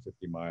drive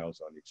 50 miles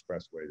on the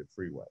expressway, the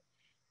freeway.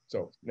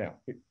 So now,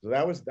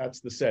 that's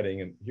the setting,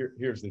 and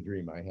here's the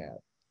dream I had.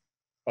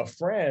 A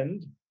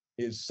friend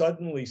is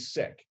suddenly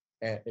sick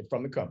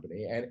from the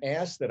company and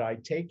asked that I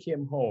take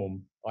him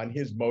home on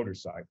his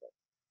motorcycle.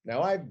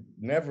 Now, I've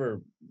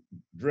never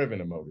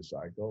driven a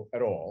motorcycle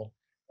at all.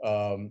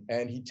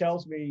 And he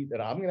tells me that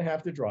I'm going to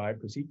have to drive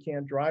because he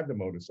can't drive the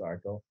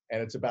motorcycle.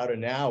 And it's about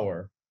an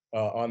hour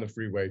on the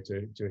freeway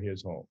to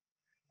his home.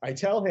 I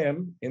tell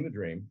him in the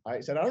dream,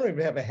 I said, I don't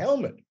even have a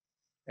helmet.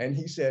 And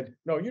he said,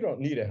 no, you don't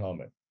need a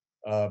helmet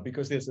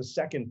because there's a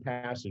second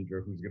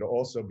passenger who's going to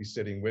also be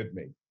sitting with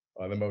me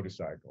on the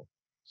motorcycle.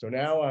 So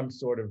now I'm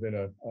sort of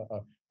in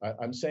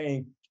I'm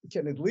saying,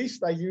 can at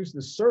least I use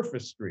the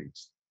surface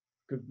streets?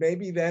 Because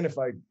maybe then if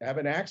I have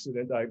an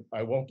accident,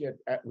 we won't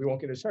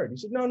get as hurt. He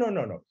said,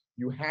 no.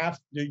 You have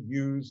to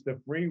use the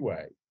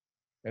freeway.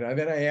 And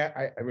then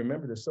I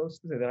remember this so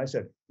specific. And I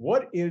said,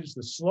 what is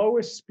the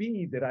slowest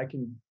speed that I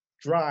can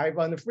drive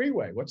on the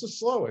freeway? What's the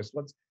slowest?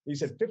 He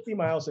said 50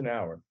 miles an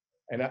hour.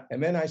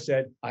 And then I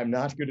said, I'm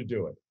not going to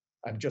do it.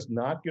 I'm just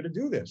not going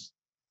to do this.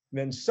 And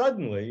then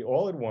suddenly,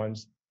 all at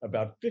once,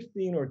 about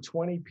 15 or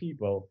 20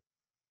 people,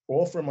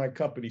 all from my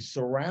company,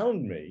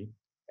 surround me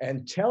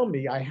and tell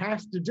me I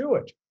have to do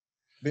it.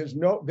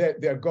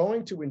 They're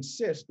going to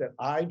insist that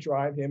I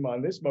drive him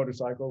on this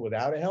motorcycle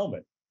without a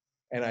helmet.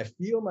 And I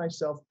feel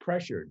myself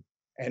pressured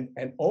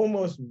and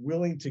almost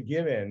willing to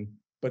give in.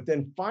 But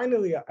then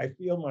finally, I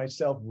feel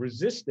myself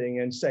resisting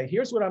and say,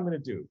 here's what I'm going to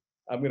do.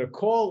 I'm going to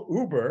call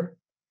Uber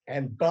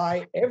and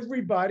buy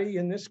everybody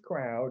in this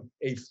crowd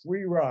a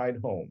free ride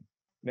home.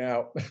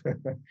 Now,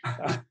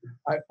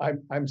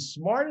 I'm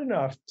smart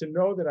enough to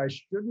know that I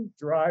shouldn't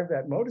drive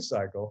that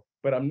motorcycle,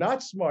 but I'm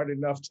not smart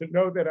enough to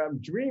know that I'm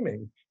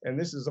dreaming, and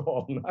this is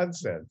all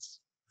nonsense.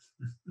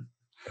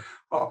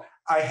 Well,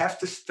 I have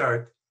to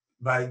start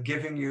by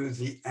giving you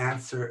the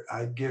answer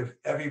I give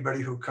everybody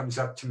who comes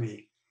up to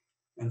me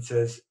and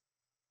says,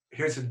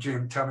 here's a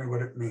dream, tell me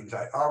what it means.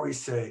 I always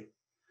say,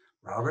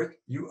 Robert,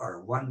 you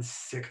are one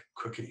sick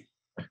cookie.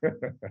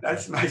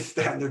 That's my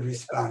standard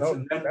response.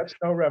 That's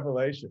no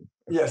revelation.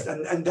 Yes,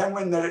 and then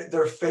when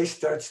their face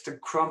starts to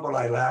crumble,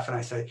 I laugh and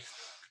I say,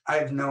 I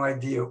have no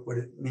idea what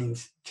it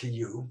means to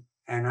you,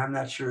 and I'm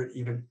not sure it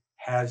even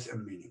has a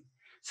meaning.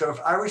 So if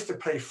I was to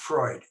play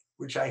Freud,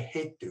 which I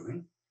hate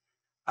doing,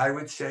 I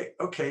would say,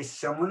 okay,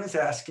 someone is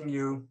asking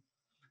you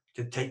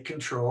to take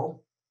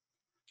control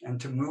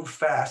and to move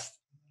fast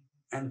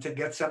and to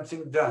get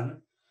something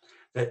done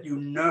that you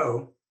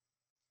know,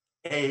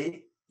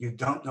 A, you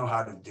don't know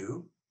how to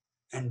do,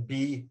 and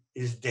B,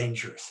 is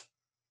dangerous.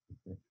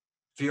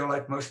 Feel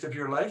like most of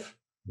your life?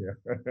 Yeah.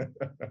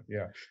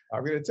 Yeah.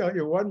 I'm going to tell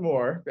you one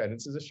more, and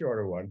this is a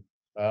shorter one.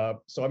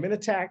 So I'm in a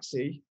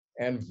taxi,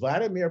 and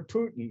Vladimir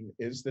Putin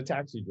is the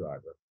taxi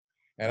driver.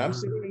 And I'm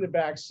sitting in the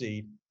back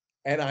seat,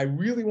 and I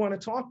really want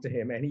to talk to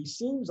him, and he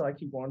seems like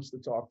he wants to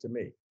talk to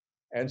me.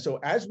 And so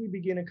as we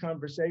begin a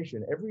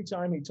conversation, every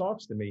time he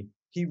talks to me,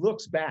 he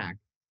looks back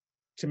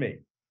to me.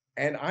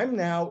 And I'm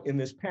now in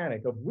this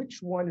panic of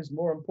which one is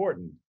more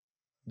important,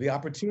 the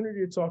opportunity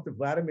to talk to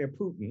Vladimir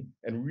Putin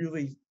and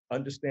really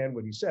understand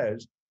what he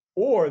says,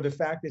 or the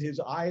fact that his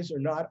eyes are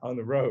not on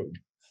the road.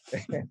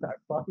 And I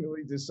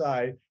finally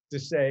decide to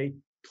say,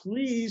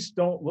 please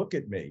don't look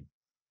at me,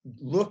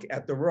 look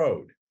at the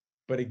road.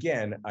 But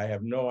again, I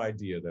have no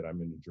idea that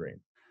I'm in a dream.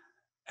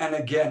 And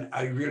again,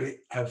 I really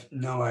have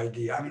no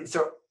idea. I mean,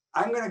 so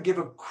I'm going to give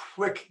a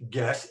quick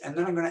guess, and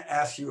then I'm going to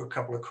ask you a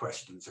couple of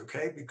questions,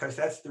 okay? Because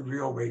that's the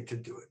real way to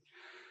do it.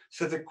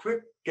 So the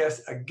quick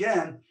guess,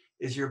 again,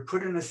 is you're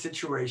put in a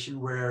situation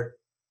where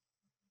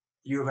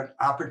you have an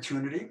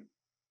opportunity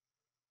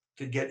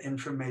to get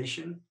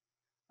information,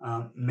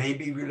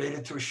 maybe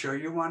related to a show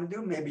you want to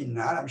do, maybe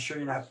not. I'm sure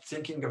you're not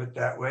thinking of it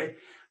that way.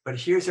 But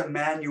here's a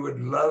man you would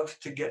love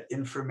to get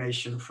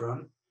information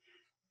from.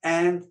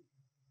 And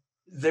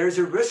there's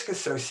a risk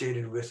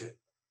associated with it.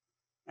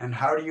 And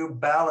how do you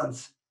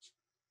balance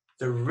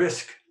the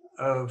risk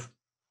of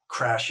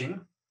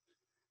crashing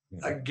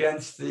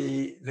against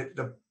the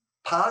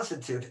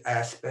positive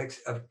aspects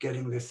of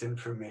getting this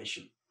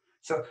information?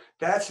 So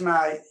that's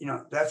my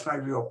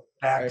real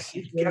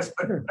backseat guess.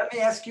 But let me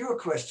ask you a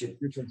question.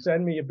 You can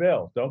send me a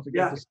bill. Don't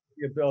forget to send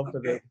me a bill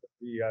for the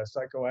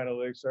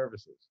psychoanalytic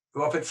services.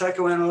 Well, if it's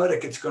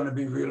psychoanalytic, it's going to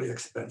be really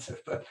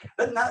expensive.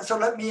 But not. So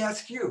let me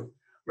ask you: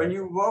 when Right.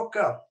 you woke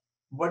up,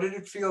 what did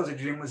it feel the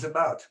dream was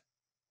about?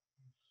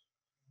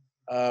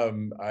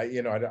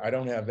 I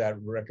don't have that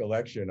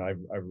recollection.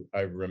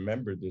 I've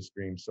remembered this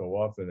dream so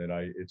often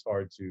that it's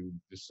hard to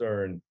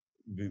discern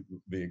the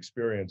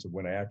experience of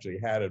when I actually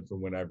had it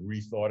from when I've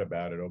rethought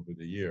about it over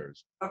the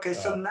years. Okay,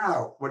 so Uh,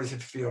 now what does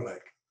it feel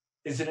like?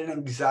 Is it an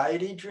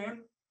anxiety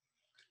dream?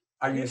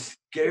 Are yeah, you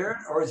scared,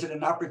 or is it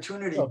an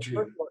opportunity well, the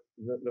first dream?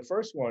 one, the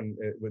first one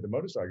with the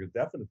motorcycle is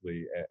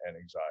definitely an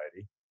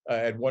anxiety.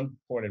 At one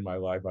point in my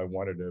life, I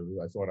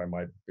thought I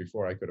might,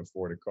 before I could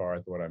afford a car,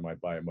 I thought I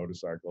might buy a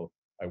motorcycle.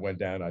 I went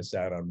down, I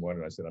sat on one,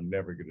 and I said, I'm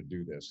never going to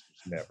do this.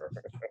 Just never.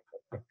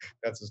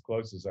 That's as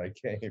close as I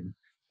came.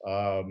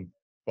 Um,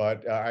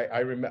 but I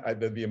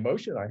remember the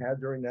emotion I had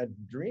during that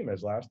dream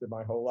has lasted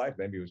my whole life.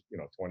 Maybe it was,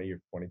 20 or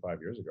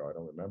 25 years ago. I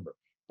don't remember.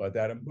 But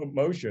that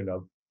emotion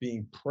of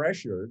being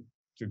pressured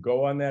to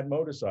go on that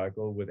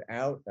motorcycle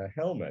without a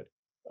helmet,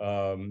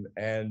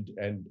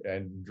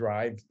 and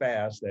drive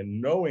fast,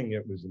 and knowing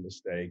it was a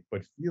mistake,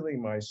 but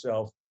feeling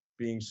myself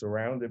being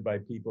surrounded by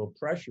people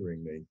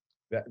pressuring me.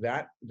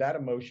 That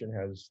emotion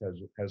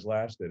has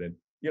lasted. And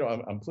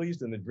I'm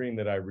pleased in the dream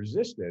that I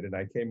resisted, and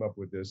I came up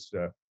with this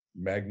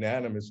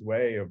magnanimous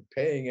way of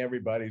paying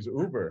everybody's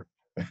Uber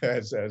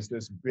as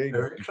this big.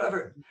 Very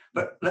clever.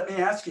 But let me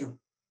ask you,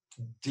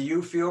 do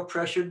you feel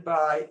pressured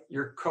by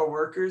your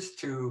coworkers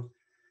to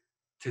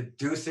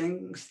do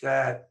things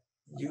that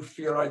you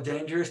feel are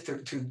dangerous,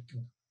 to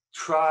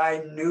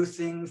try new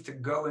things, to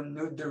go in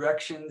new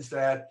directions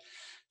that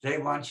they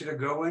want you to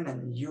go in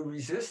and you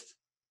resist?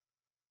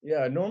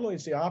 Yeah, normally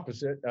it's the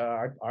opposite.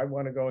 I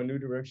want to go in new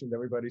directions.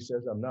 Everybody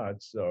says I'm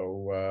nuts,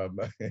 so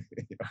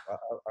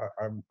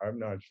I'm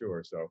not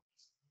sure. So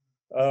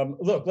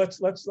look, let's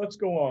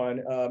go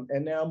on,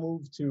 and now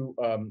move to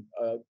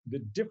the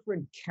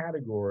different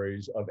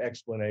categories of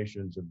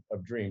explanations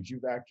of dreams.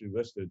 You've actually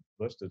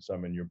listed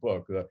some in your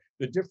book.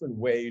 The different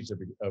ways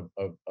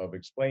of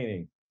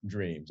explaining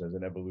dreams as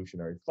an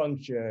evolutionary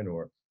function,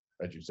 or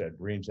as you said,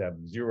 dreams have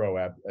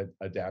zero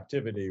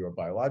adaptivity or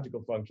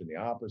biological function. The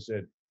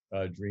opposite.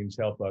 Dreams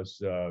help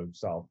us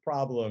solve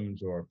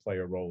problems or play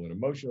a role in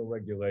emotional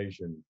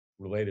regulation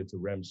related to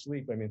REM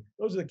sleep. I mean,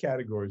 those are the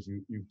categories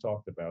you've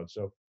talked about.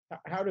 So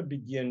how to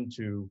begin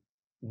to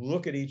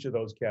look at each of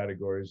those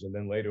categories, and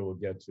then later we'll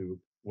get to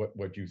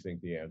what you think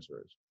the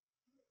answer is.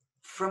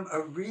 From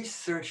a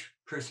research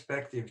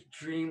perspective,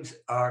 dreams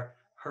are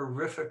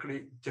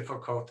horrifically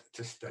difficult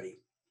to study.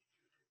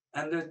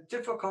 And they're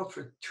difficult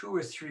for two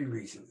or three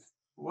reasons.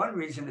 One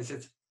reason is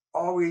it's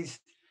always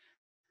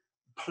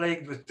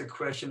plagued with the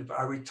question of,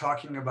 are we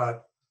talking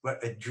about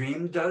what a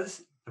dream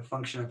does, the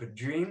function of a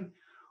dream,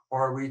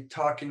 or are we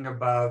talking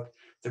about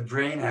the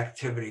brain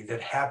activity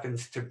that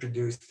happens to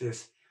produce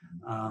this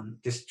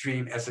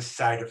dream as a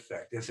side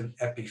effect, as an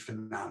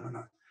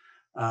epiphenomenon?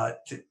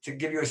 To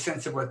give you a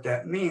sense of what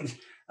that means,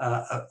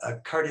 a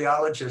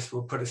cardiologist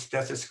will put a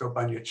stethoscope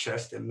on your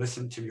chest and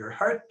listen to your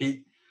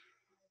heartbeat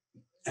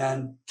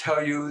and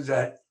tell you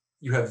that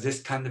you have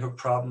this kind of a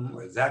problem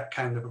or that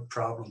kind of a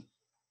problem,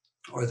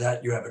 or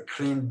that you have a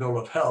clean bill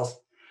of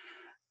health.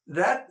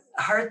 That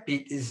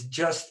heartbeat is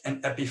just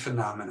an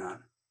epiphenomenon.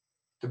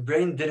 The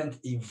brain didn't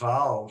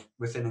evolve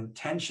with an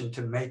intention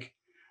to make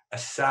a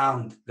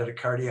sound that a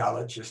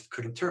cardiologist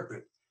could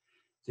interpret.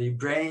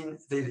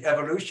 The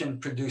evolution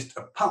produced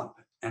a pump.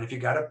 And if you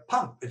got a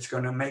pump, it's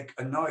going to make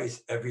a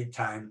noise every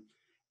time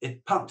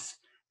it pumps.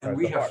 And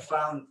we The have heart.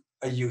 found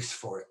a use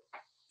for it.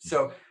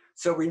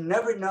 So we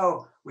never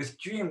know with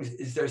dreams,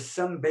 is there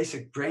some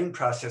basic brain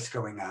process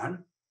going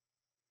on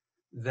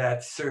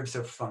that serves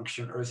a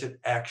function, or is it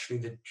actually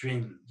the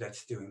dream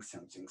that's doing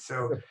something?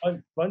 So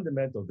The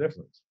fundamental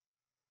difference.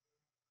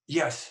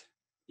 yes,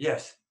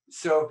 yes.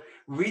 So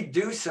we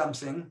do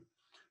something.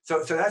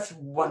 So that's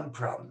one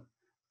problem.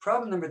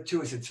 Problem number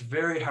two is it's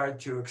very hard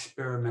to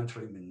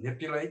experimentally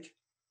manipulate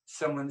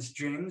someone's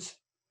dreams.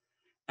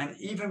 And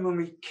even when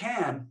we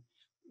can,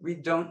 we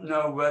don't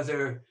know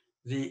whether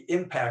the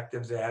impact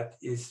of that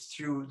is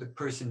through the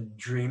person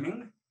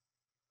dreaming,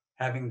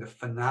 having the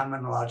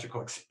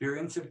phenomenological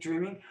experience of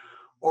dreaming,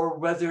 or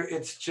whether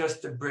it's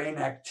just a brain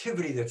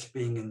activity that's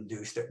being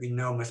induced that we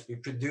know must be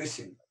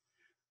producing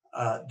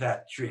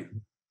that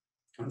dream.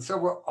 And so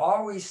we're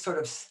always sort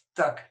of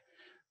stuck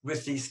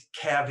with these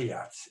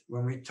caveats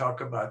when we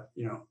talk about,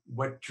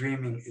 what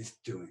dreaming is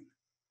doing.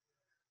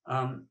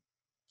 Um,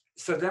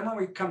 so then when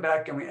we come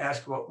back and we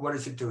ask, well, what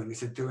is it doing?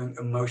 Is it doing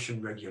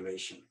emotion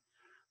regulation?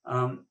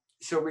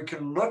 So we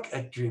can look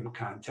at dream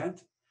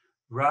content.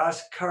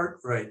 Roz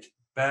Cartwright,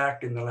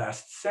 back in the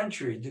last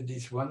century, did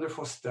these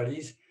wonderful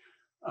studies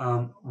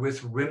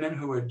with women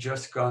who had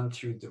just gone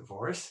through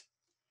divorce.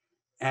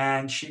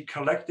 And she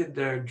collected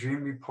their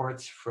dream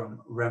reports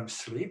from REM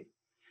sleep.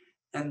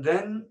 And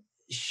then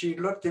she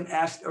looked and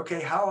asked,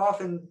 okay, how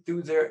often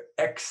do their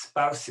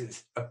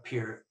ex-spouses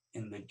appear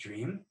in the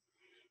dream?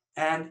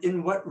 And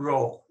in what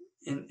role?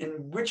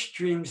 In which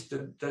dreams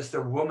does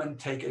the woman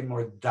take a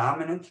more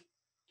dominant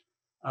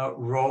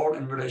role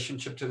in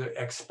relationship to their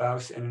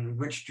ex-spouse, and in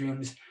which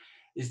dreams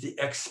is the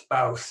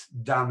ex-spouse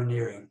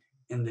domineering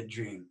in the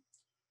dream.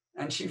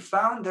 And she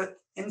found that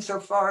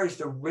insofar as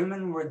the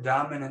women were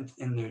dominant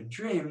in their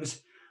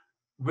dreams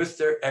with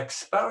their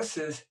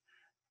ex-spouses,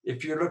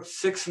 if you looked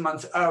 6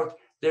 months out,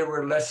 they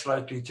were less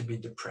likely to be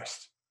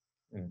depressed.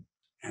 Mm.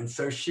 And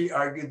so she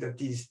argued that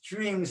these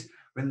dreams,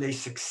 when they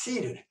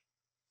succeeded,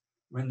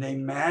 when they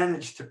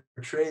managed to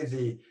portray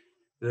the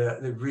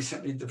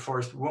recently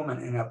divorced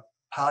woman in a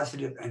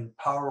positive and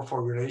powerful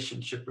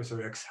relationship with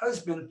her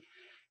ex-husband,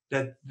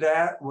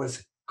 that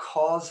was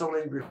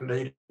causally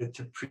related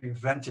to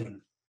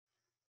preventing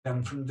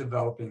them from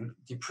developing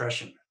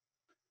depression.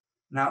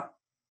 Now,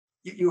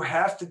 you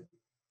have to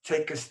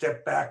take a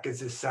step back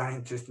as a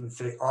scientist and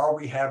say, all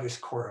we have is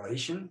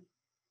correlation.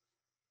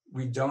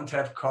 We don't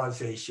have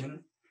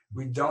causation.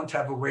 We don't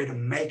have a way to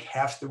make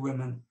half the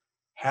women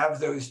have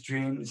those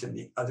dreams and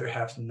the other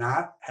half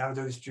not have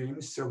those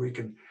dreams, so we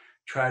can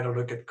try to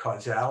look at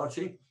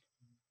causality.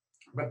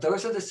 But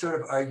those are the sort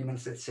of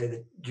arguments that say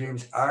that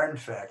dreams are, in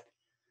fact,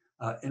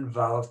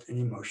 involved in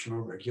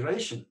emotional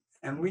regulation.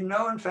 And we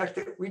know, in fact,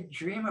 that we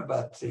dream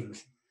about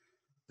things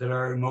that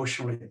are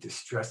emotionally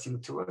distressing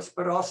to us,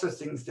 but also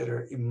things that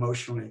are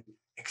emotionally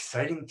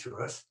exciting to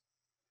us.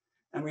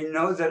 And we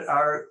know that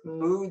our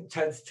mood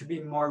tends to be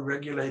more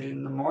regulated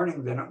in the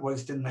morning than it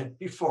was the night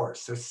before.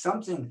 So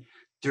something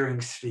during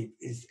sleep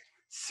is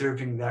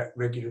serving that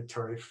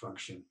regulatory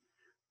function.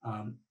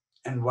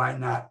 And why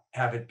not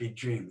have it be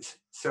dreams?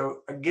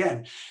 So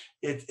again,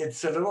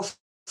 it's a little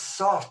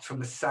soft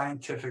from a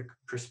scientific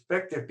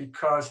perspective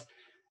because,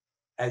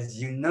 as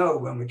you know,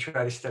 when we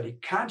try to study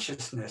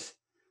consciousness,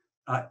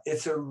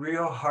 it's a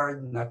real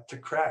hard nut to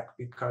crack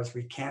because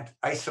we can't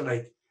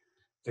isolate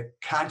the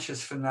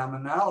conscious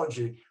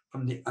phenomenology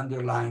from the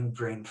underlying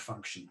brain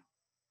function,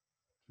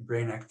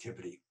 brain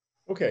activity.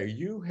 Okay,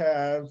 you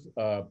have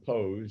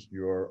posed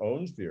your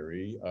own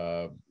theory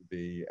of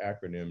the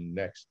acronym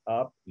NEXT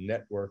UP,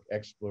 Network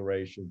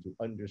Exploration to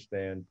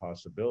Understand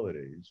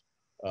Possibilities,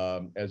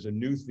 as a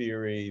new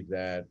theory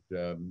that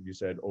you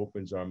said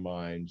opens our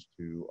minds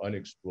to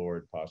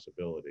unexplored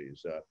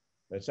possibilities.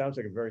 That sounds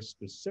like a very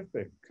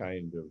specific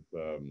kind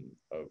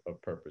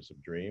of purpose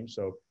of dreams.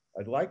 So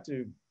I'd like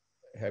to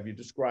have you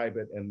describe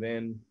it and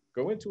then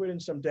go into it in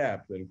some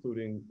depth,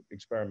 including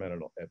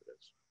experimental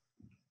evidence.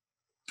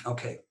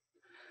 Okay.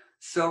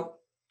 So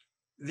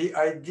the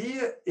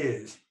idea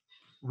is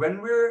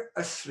when we're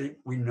asleep,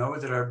 we know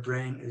that our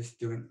brain is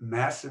doing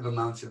massive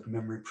amounts of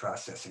memory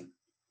processing.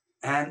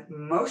 And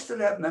most of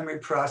that memory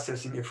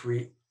processing, if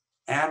we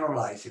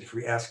analyze it, if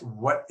we ask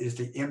what is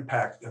the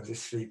impact of the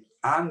sleep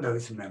on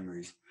those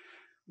memories,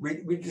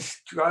 we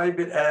describe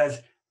it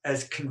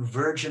as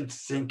convergent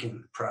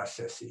thinking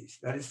processes.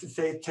 That is to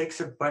say, it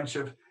takes a bunch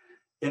of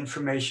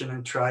information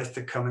and tries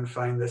to come and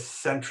find the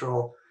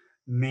central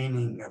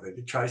meaning of it.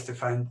 It tries to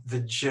find the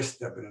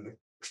gist of it and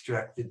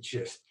extract the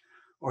gist.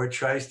 Or it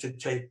tries to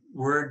take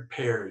word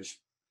pairs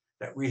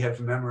that we have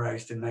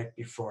memorized the night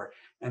before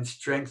and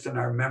strengthen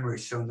our memory.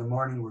 So in the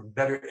morning, we're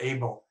better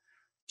able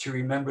to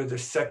remember the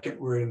second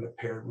word in the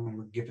pair when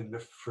we're given the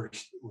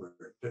first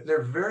word.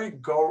 They're very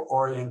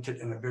goal-oriented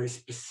in a very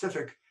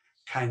specific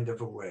kind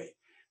of a way.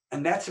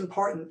 And that's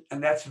important,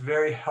 and that's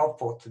very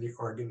helpful to the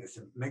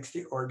organism. It makes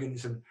the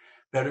organism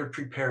better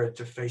prepared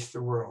to face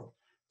the world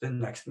the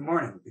next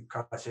morning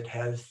because it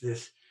has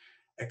this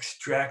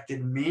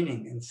extracted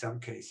meaning in some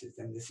cases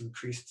and this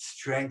increased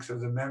strength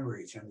of the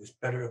memories and this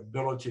better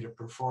ability to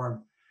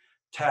perform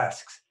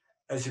tasks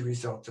as a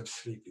result of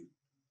sleeping.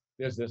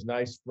 There's this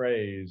nice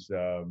phrase,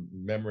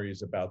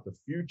 memories about the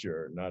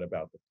future, not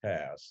about the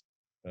past,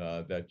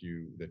 that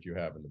you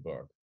have in the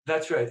book.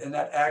 That's right. And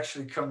that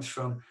actually comes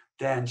from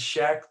Dan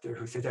Schachter,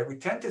 who said that we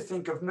tend to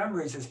think of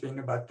memories as being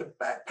about the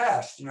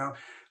past. You know,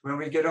 when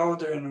we get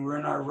older and we're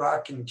in our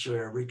rocking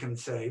chair, we can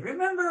say,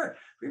 remember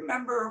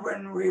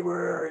when we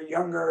were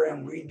younger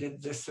and we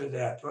did this or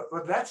that.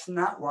 But that's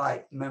not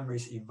why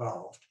memories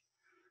evolved.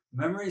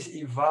 Memories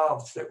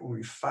evolved so that when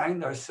we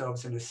find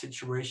ourselves in a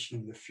situation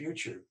in the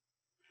future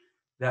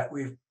that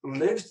we've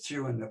lived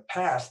through in the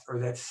past, or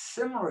that's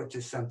similar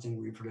to something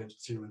we've lived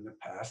through in the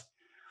past,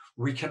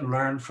 we can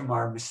learn from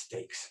our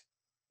mistakes.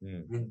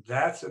 Mm. And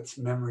that's what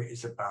memory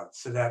is about,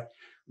 so that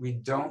we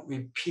don't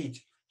repeat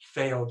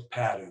failed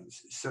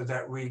patterns, so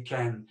that we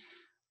can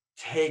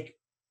take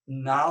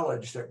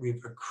knowledge that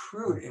we've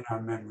accrued in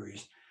our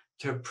memories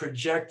to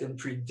project and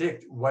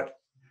predict what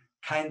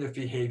kind of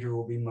behavior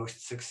will be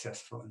most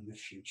successful in the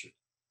future.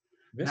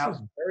 This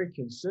is very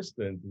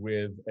consistent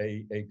with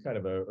a kind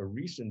of a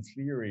recent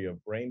theory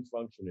of brain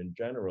function in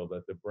general,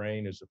 that the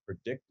brain is a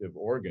predictive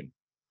organ.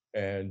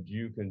 And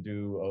you can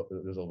do,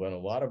 there's been a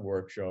lot of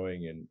work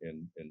showing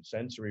in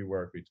sensory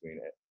work between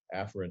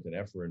afferent and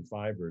efferent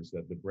fibers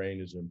that the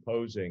brain is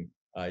imposing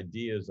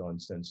ideas on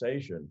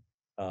sensation.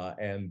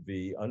 And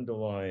the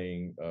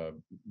underlying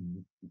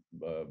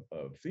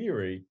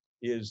theory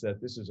is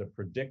that this is a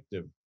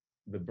predictive,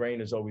 the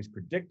brain is always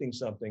predicting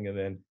something and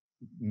then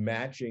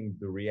matching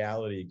the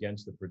reality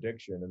against the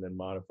prediction and then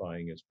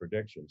modifying its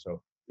prediction.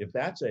 So if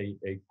that's a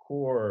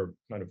core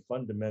kind of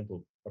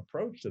fundamental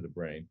approach to the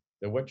brain,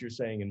 then what you're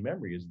saying in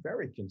memory is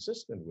very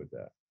consistent with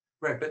that.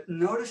 Right, but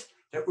notice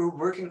that we're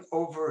working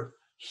over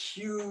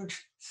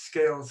huge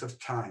scales of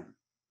time.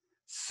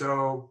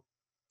 So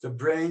the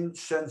brain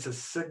sends a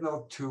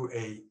signal to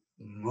a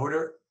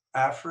motor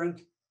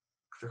afferent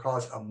to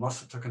cause a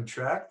muscle to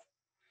contract.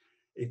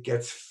 It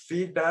gets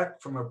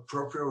feedback from a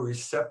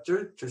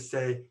proprioreceptor to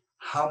say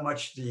how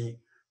much the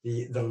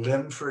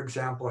limb, for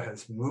example,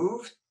 has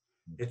moved.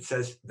 It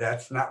says,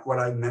 that's not what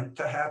I meant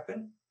to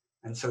happen.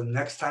 And so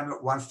next time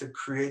it wants to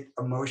create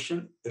a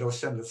motion, it'll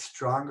send a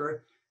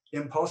stronger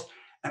impulse.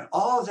 And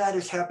all of that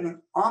is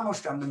happening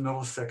almost on the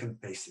millisecond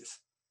basis.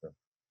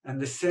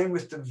 And the same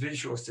with the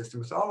visual system,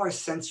 with all our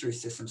sensory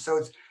systems.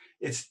 So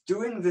it's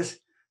doing this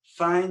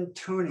fine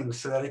tuning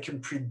so that it can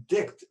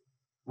predict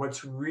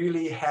what's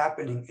really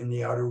happening in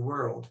the outer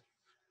world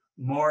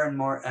more and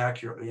more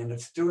accurately. And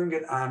it's doing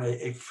it on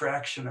a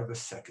fraction of a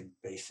second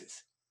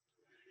basis.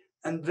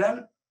 And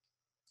then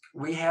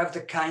we have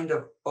the kind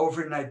of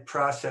overnight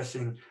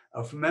processing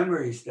of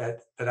memories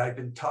that I've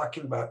been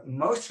talking about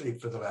mostly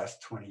for the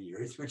last 20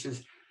 years, which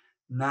is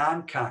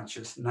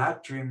non-conscious,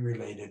 not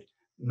dream-related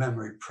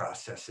memory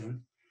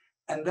processing.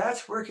 And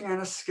that's working on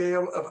a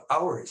scale of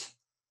hours,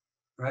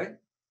 right?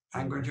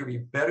 I'm going to be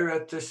better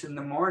at this in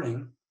the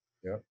morning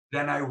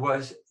than I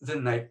was the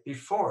night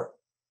before.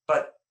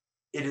 But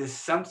it is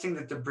something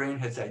that the brain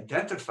has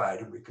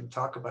identified, and we can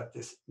talk about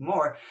this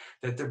more,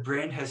 that the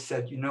brain has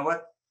said, you know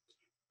what,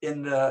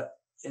 in the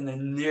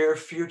near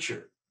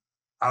future,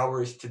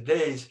 hours to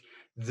days,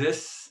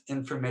 this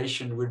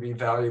information would be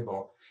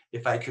valuable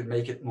if I could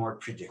make it more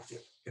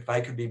predictive, if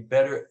I could be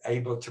better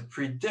able to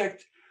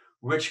predict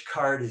which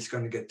card is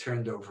going to get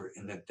turned over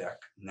in the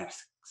deck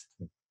next.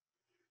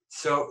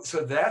 So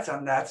that's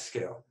on that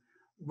scale.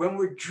 When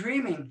we're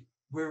dreaming,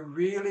 we're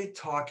really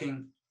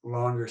talking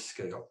longer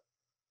scale.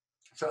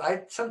 So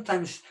I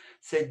sometimes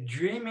say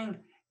dreaming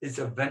is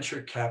a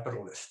venture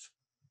capitalist.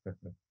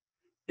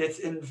 It's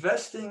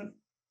investing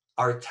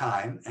our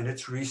time and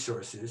its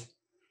resources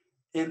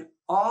in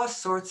all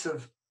sorts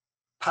of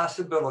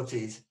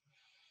possibilities,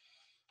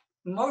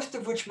 most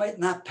of which might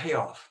not pay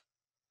off.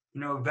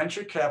 You know,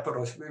 venture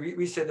capitalists,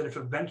 we say that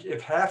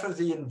if half of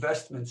the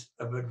investments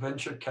of a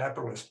venture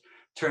capitalist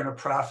turn a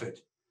profit,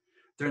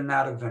 they're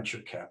not a venture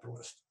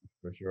capitalist.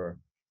 For sure.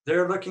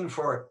 They're looking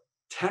for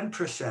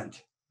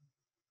 10%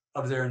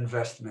 of their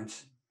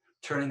investments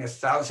turning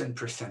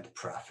 1,000%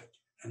 profit,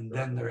 and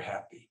then they're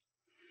happy.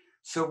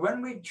 So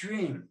when we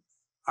dream,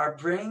 our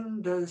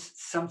brain does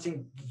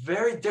something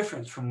very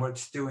different from what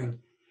it's doing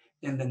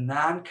in the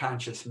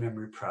non-conscious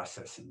memory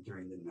processing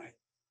during the night.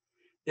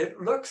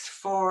 It looks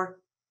for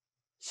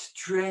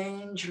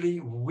strangely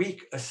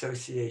weak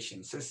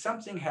associations. So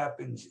something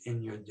happens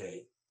in your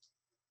day.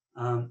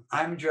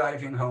 I'm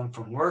driving home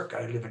from work.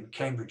 I live in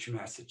Cambridge,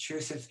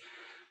 Massachusetts.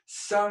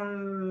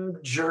 Some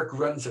jerk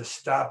runs a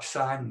stop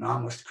sign and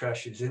almost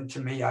crashes into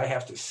me. I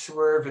have to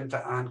swerve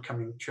into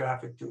oncoming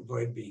traffic to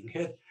avoid being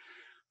hit.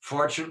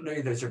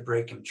 Fortunately, there's a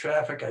break in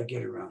traffic. I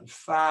get around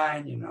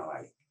fine. You know,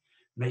 I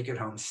make it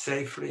home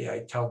safely.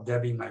 I tell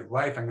Debbie, my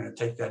wife, I'm going to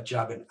take that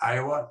job in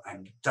Iowa.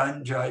 I'm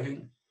done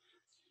driving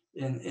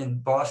in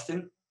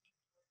Boston.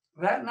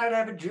 That night I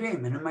have a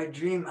dream. And in my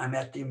dream, I'm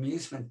at the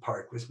amusement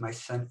park with my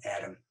son,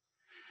 Adam.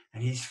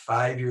 And he's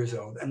 5 years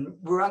old. And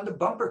we're on the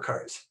bumper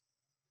cars.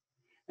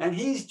 And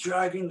he's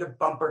driving the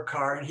bumper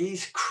car and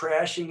he's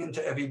crashing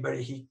into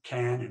everybody he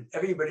can. And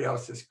everybody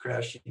else is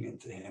crashing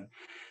into him.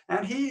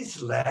 And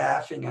he's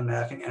laughing and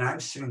laughing. And I'm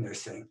sitting there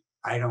saying,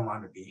 I don't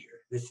want to be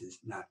here. This is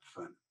not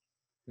fun.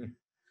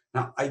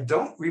 Now, I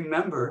don't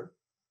remember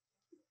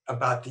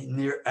about the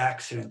near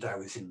accident I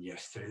was in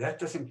yesterday. That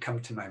doesn't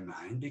come to my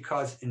mind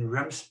because in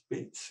REM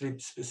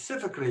sleep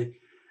specifically,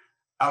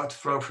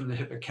 outflow from the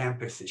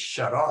hippocampus is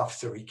shut off,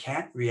 so we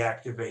can't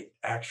reactivate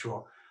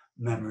actual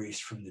memories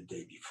from the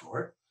day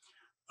before.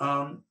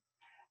 And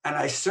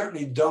I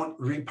certainly don't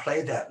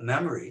replay that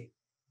memory,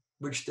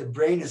 which the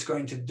brain is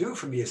going to do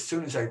for me as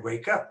soon as I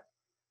wake up.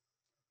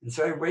 And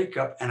so I wake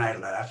up and I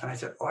laugh and I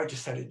said, oh, I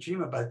just had a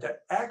dream about that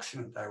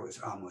accident I was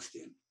almost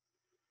in.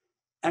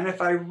 And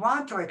if I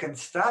want to, I can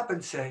stop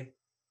and say,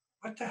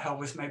 what the hell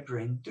was my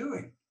brain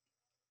doing?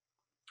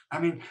 I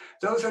mean,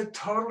 those are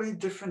totally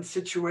different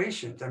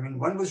situations. I mean,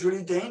 one was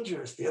really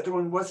dangerous. The other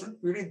one wasn't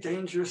really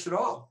dangerous at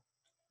all.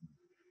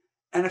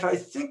 And if I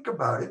think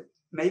about it,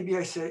 maybe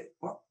I say,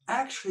 well,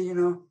 actually, you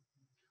know,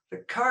 the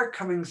car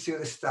coming through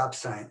the stop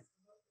sign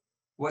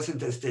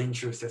wasn't as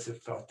dangerous as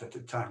it felt at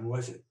the time,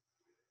 was it?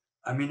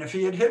 I mean, if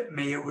he had hit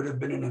me, it would have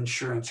been an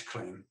insurance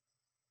claim.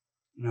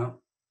 You know,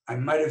 I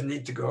might have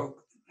needed to go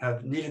to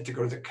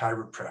the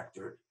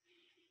chiropractor.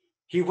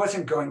 He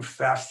wasn't going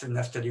fast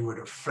enough that he would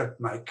have flipped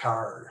my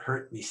car or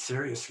hurt me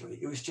seriously.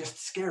 It was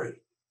just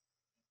scary.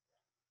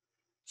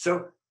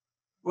 So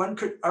one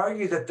could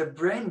argue that the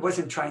brain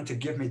wasn't trying to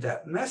give me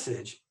that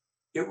message.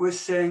 It was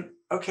saying,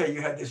 okay,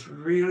 you had this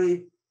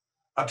really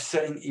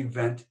upsetting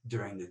event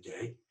during the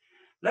day.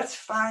 Let's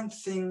find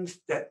things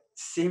that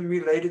seem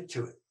related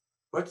to it.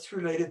 what's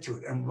related to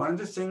it? And one of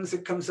the things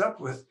it comes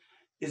up with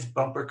is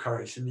bumper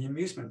cars in the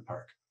amusement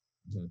park.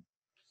 Mhm.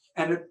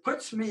 And it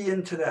puts me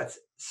into that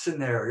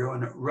scenario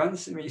and it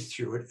runs me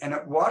through it and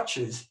it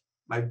watches,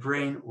 my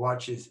brain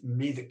watches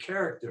me, the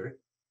character,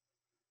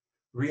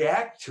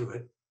 react to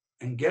it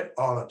and get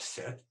all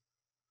upset.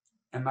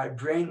 And my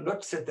brain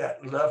looks at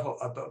that level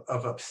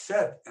of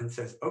upset and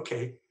says,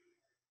 okay,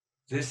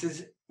 this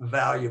is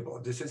valuable.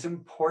 This is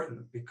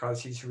important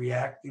because he's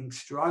reacting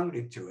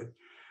strongly to it.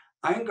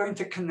 I'm going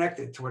to connect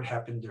it to what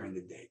happened during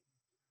the day.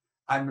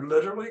 I'm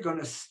literally going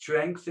to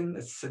strengthen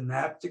the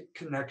synaptic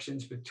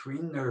connections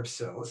between nerve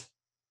cells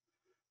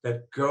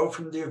that go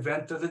from the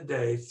event of the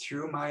day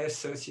through my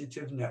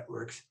associative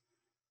networks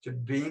to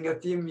being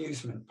at the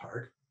amusement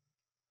park,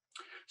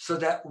 so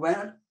that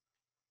when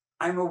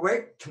I'm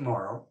awake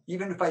tomorrow,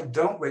 even if I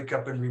don't wake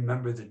up and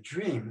remember the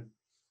dream,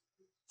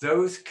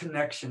 those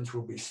connections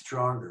will be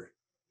stronger.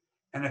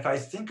 And if I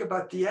think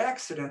about the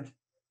accident,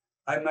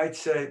 I might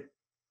say,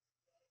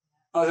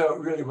 although it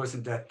really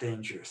wasn't that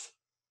dangerous,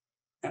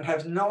 and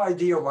have no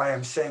idea why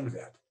I'm saying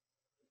that,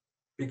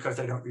 because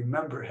I don't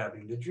remember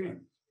having the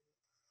dream.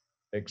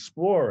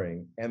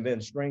 Exploring and then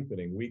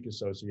strengthening weak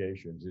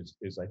associations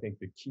is I think,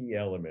 the key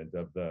element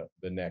of the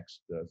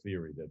next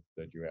theory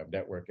that you have,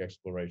 network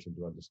exploration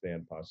to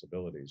understand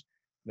possibilities.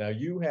 Now,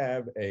 you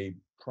have a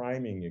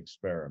priming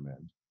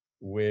experiment,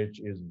 which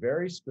is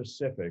very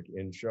specific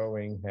in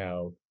showing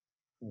how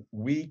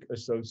weak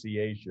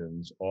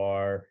associations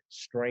are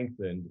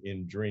strengthened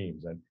in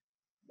dreams. And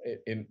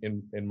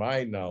in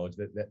my knowledge,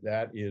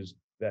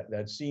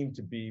 that seemed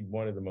to be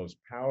one of the most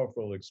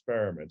powerful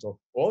experiments.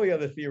 All the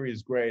other theory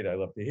is great. I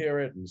love to hear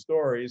it and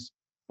stories,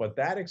 but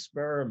that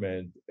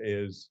experiment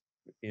is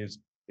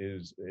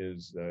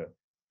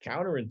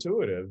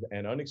counterintuitive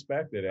and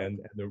unexpected, and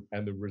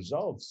the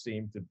results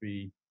seem to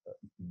be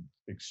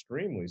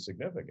extremely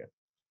significant.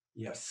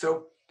 Yes.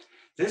 So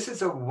this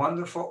is a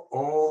wonderful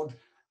old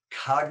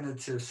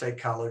cognitive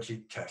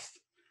psychology test.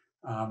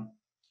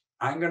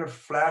 I'm going to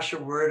flash a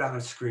word on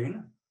a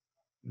screen,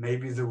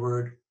 maybe the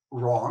word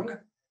wrong.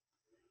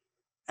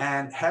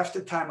 And half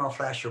the time I'll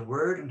flash a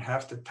word, and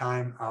half the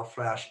time I'll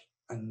flash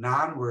a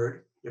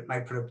non-word. It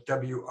might put up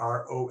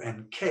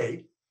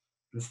WRONK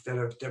instead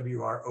of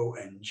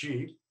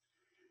WRONG.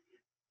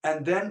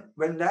 And then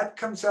when that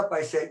comes up,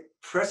 I say,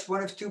 press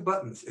one of two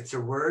buttons. It's a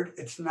word,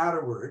 it's not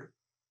a word.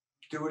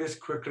 Do it as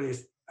quickly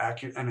as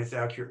accurate and as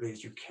accurately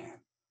as you can.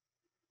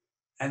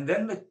 And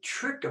then the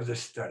trick of the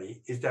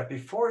study is that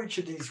before each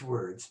of these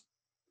words,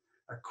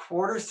 a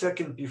quarter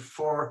second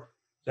before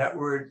that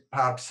word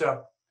pops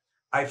up,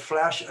 I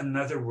flash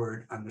another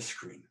word on the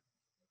screen.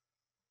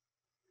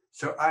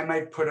 So I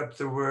might put up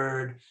the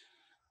word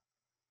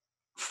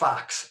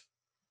fox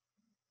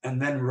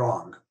and then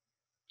wrong,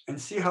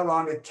 and see how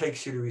long it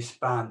takes you to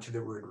respond to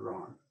the word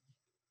wrong.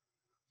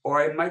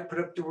 Or I might put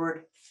up the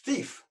word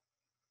thief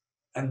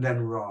and then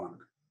wrong.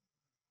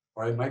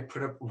 Or I might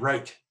put up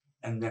right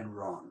and then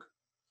wrong.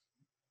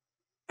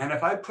 And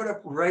if I put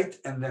up right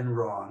and then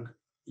wrong,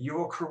 you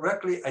will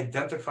correctly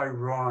identify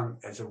wrong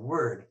as a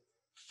word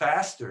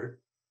faster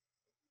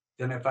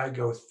than if I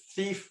go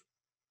thief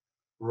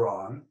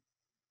wrong.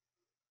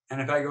 And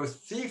if I go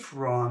thief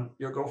wrong,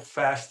 you'll go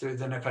faster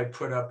than if I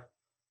put up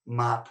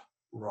mop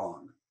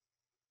wrong.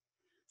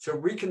 So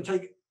we can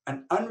take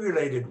an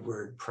unrelated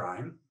word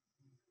prime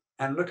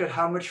and look at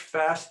how much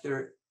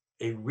faster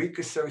a weak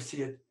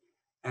associate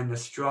and a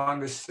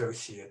strong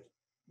associate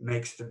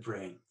makes the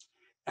brain.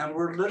 And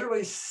we're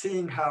literally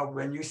seeing how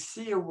when you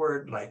see a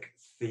word like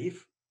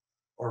thief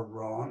or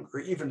wrong or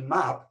even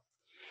mop,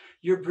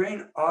 your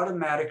brain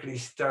automatically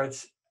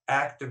starts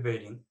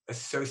activating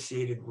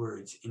associated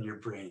words in your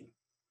brain,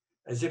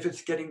 as if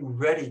it's getting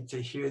ready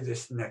to hear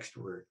this next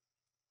word.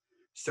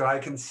 So I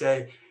can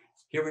say,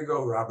 here we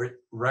go,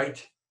 Robert,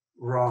 right,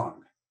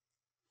 wrong,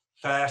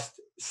 fast,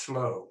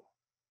 slow,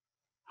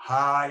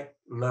 high,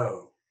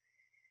 low,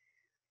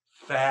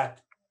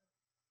 fat.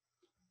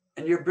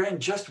 And your brain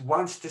just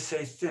wants to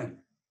say thin.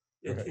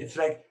 It's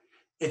like,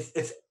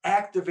 it's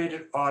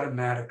activated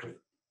automatically.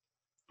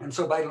 And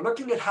so by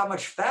looking at how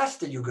much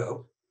faster you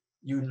go,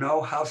 you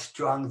know how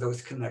strong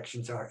those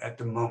connections are at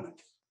the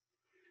moment.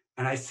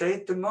 And I say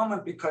at the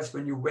moment because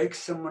when you wake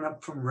someone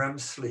up from REM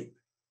sleep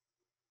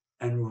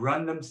and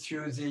run them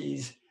through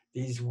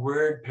these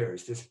word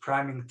pairs, this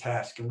priming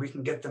task, and we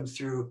can get them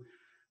through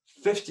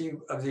 50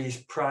 of these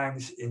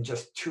primes in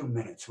just 2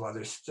 minutes while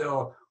they're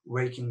still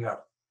waking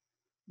up,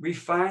 we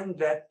find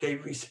that they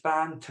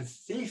respond to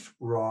thief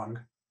wrong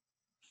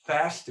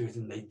faster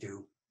than they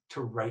do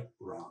to right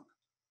wrong.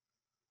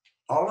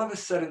 All of a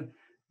sudden,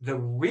 the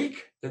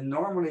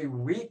normally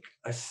weak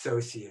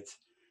associates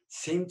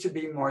seem to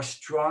be more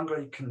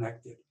strongly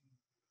connected.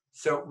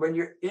 So when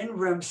you're in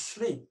REM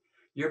sleep,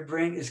 your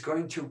brain is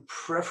going to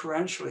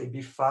preferentially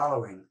be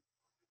following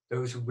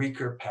those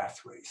weaker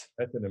pathways.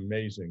 That's an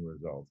amazing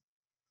result.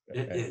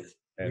 It is.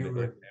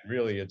 And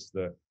really, it's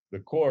the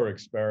core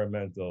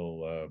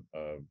experimental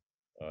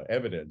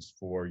evidence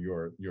for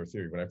your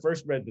theory. When I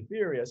first read the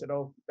theory, I said,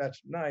 "Oh,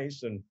 that's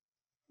nice," and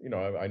you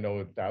know, I know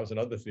 1,000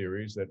 other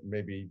theories that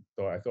maybe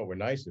I thought were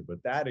nicer,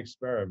 but that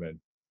experiment,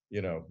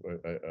 you know,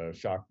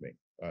 shocked me.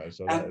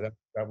 So And,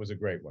 that was a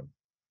great one.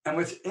 and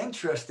what's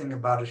interesting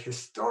about it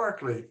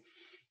historically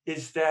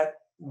is that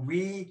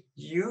we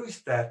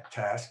use that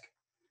task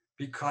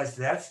because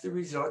that's the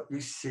result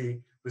you see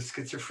with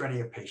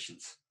schizophrenia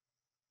patients.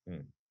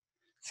 Hmm.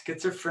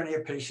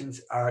 Schizophrenia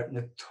patients are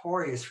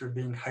notorious for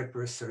being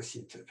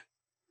hyperassociative.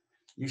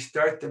 You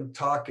start them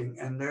talking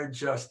and they're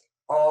just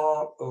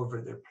all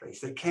over their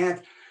place.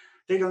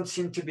 They don't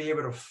seem to be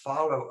able to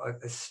follow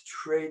a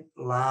straight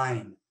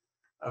line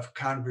of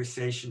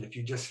conversation if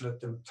you just let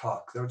them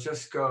talk. They'll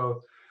just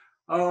go,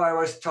 oh, I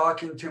was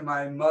talking to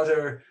my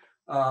mother,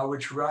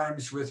 which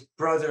rhymes with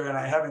brother, and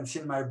I haven't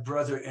seen my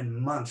brother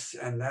in months,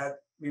 and that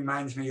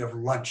reminds me of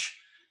lunch.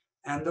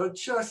 And they'll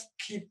just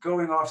keep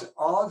going off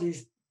all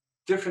these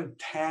different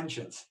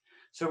tangents.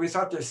 So we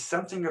thought there's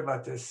something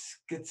about this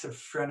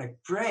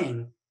schizophrenic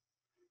brain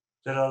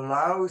that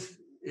allows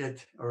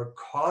it or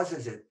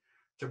causes it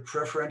to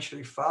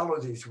preferentially follow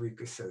these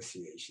weak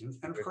associations.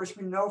 And of course,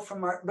 we know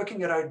from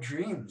looking at our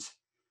dreams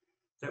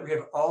that we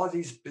have all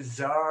these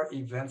bizarre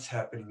events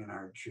happening in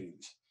our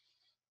dreams.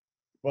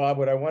 Well,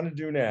 what I want to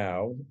do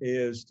now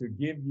is to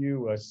give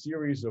you a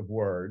series of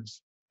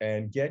words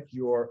and get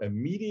your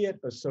immediate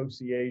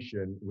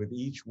association with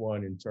each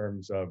one in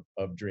terms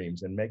of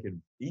dreams, and make it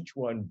each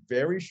one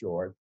very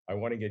short. I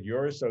want to get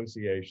your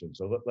association.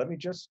 So let me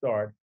just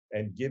start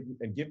and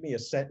give me a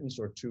sentence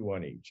or two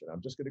on each. And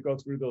I'm just going to go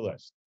through the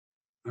list.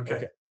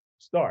 Okay.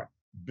 Start.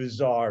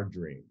 Bizarre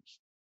dreams.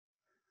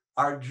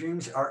 Our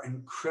dreams are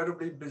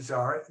incredibly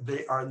bizarre.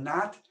 They are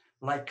not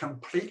like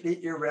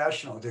completely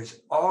irrational.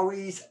 There's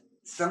always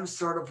some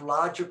sort of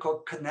logical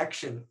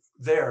connection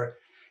there.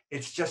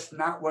 It's just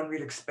not one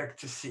we'd expect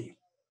to see.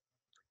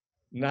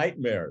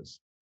 Nightmares.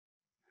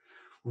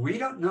 We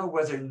don't know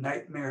whether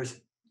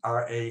nightmares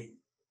are a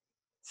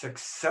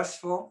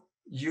successful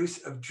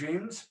use of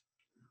dreams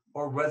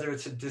or whether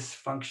it's a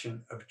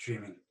dysfunction of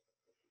dreaming.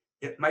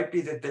 It might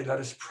be that they let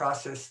us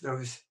process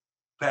those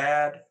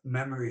bad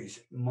memories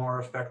more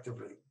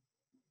effectively.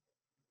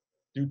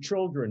 Do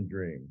children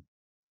dream?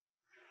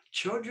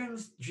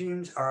 Children's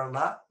dreams are a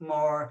lot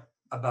more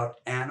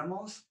about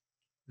animals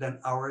than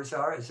ours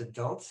are as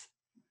adults.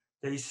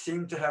 They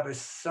seem to have a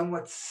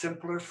somewhat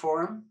simpler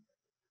form,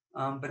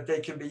 but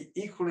they can be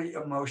equally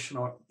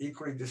emotional,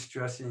 equally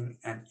distressing,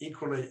 and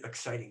equally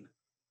exciting.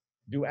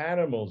 Do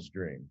animals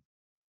dream?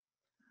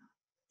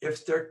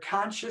 If they're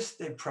conscious,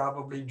 they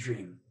probably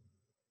dream.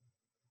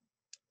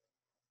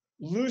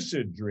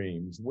 Lucid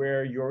dreams,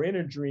 where you're in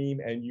a dream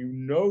and you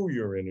know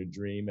you're in a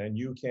dream and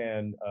you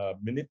can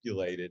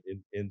manipulate it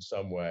in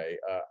some way.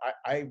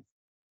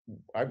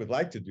 I would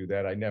like to do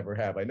that. I never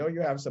have. I know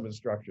you have some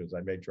instructions.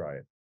 I may try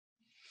it.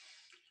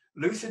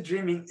 Lucid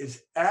dreaming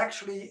is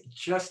actually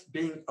just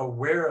being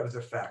aware of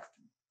the fact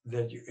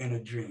that you're in a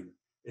dream.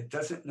 It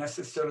doesn't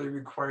necessarily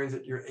require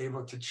that you're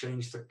able to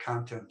change the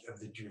content of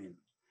the dream.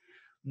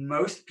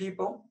 Most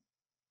people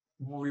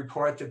will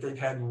report that they've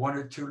had one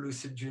or two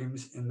lucid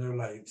dreams in their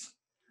lives.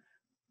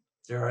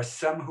 There are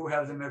some who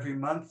have them every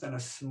month and a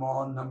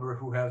small number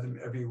who have them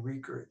every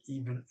week or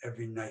even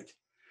every night.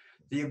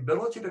 The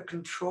ability to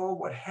control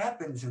what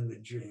happens in the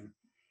dream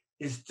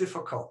is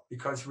difficult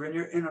because when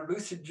you're in a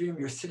lucid dream,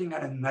 you're sitting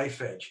on a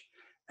knife edge.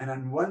 And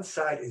on one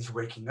side is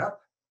waking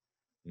up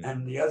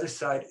and the other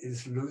side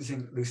is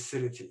losing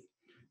lucidity.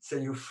 So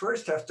you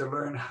first have to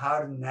learn how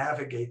to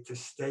navigate to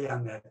stay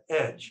on that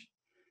edge.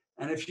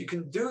 And if you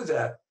can do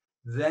that,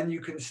 then you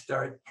can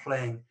start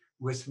playing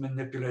with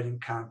manipulating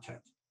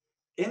content.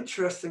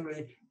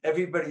 Interestingly,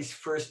 everybody's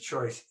first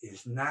choice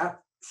is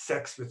not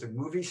sex with a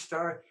movie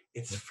star,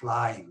 it's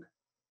flying.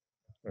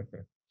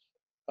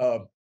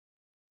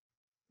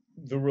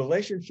 The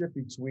relationship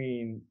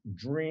between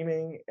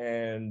dreaming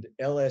and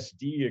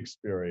LSD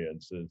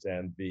experiences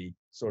and the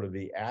sort of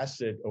the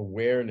acid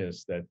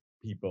awareness that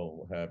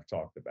people have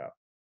talked about.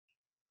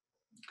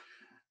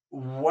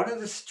 One of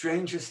the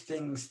strangest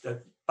things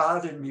that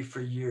bothered me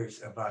for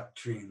years about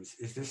dreams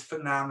is this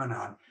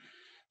phenomenon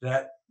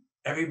that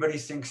everybody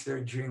thinks their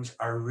dreams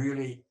are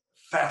really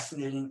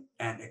fascinating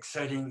and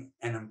exciting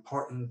and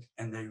important,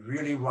 and they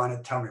really want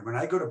to tell me. When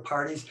I go to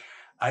parties,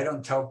 I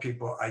don't tell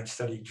people I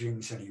study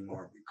dreams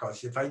anymore,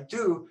 because if I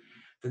do,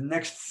 the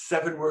next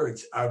 7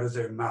 words out of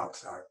their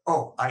mouths are,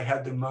 oh, I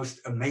had the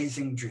most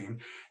amazing dream.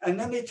 And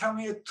then they tell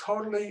me a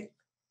totally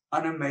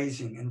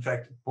unamazing, in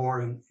fact,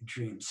 boring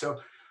dream.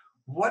 So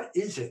what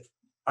is it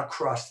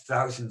across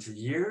thousands of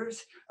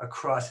years,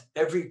 across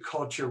every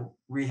culture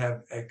we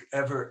have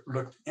ever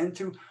looked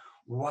into?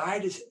 Why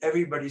does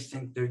everybody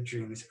think their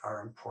dreams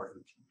are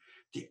important?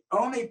 The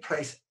only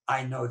place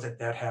I know that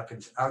that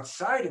happens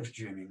outside of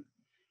dreaming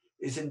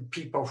is in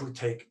people who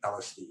take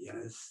LSD.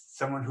 And as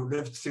someone who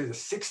lived through the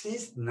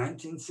 60s,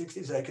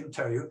 1960s, I can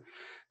tell you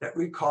that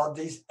we called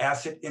these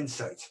acid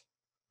insights.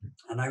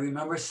 And I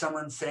remember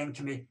someone saying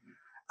to me,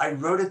 I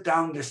wrote it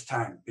down this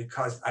time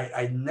because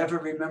I never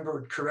remember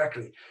it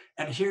correctly.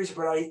 And here's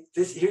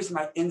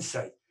my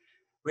insight.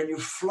 When you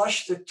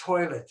flush the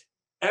toilet,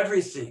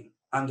 everything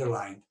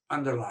underlined,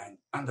 underlined,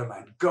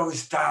 underlined,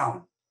 goes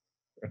down.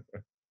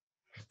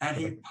 And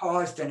he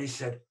paused and he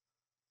said,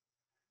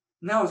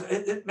 no,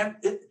 it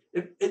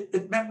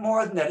meant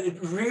more than that. It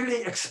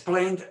really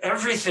explained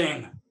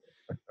everything.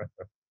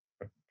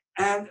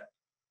 And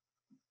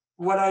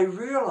what I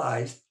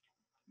realized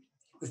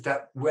is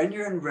that when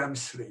you're in REM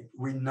sleep,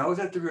 we know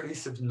that the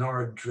release of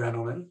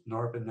noradrenaline,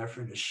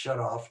 norepinephrine, is shut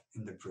off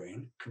in the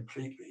brain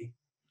completely.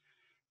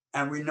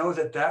 And we know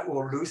that that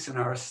will loosen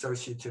our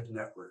associative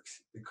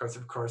networks because,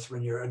 of course,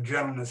 when your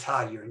adrenaline is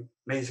high, you're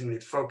amazingly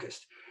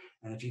focused.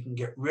 And if you can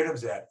get rid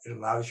of that, it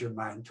allows your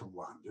mind to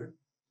wander.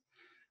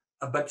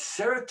 But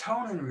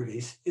serotonin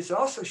release is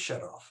also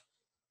shut off.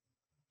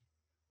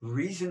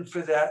 Reason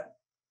for that,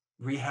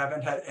 we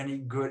haven't had any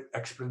good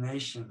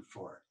explanation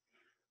for.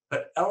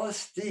 But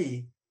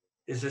LSD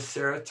is a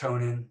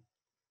serotonin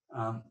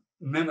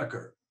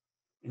mimicker.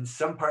 In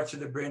some parts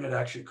of the brain, it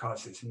actually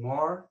causes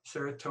more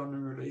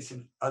serotonin release.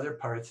 In other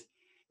parts,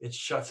 it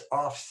shuts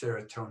off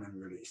serotonin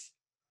release.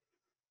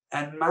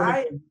 And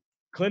my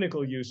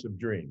clinical use of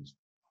dreams.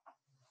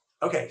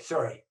 Okay,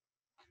 sorry.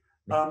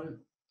 Let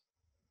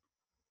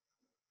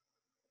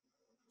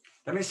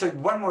me say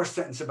one more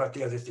sentence about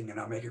the other thing, and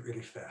I'll make it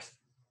really fast.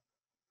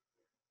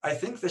 I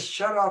think the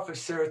shut off of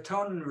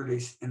serotonin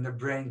release in the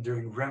brain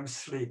during REM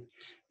sleep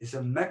is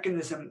a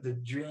mechanism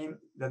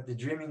that the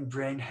dreaming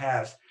brain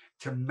has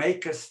to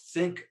make us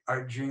think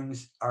our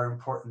dreams are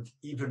important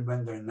even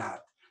when they're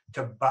not,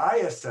 to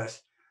bias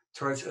us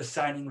towards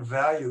assigning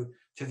value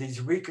to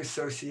these weak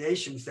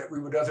associations that we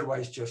would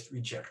otherwise just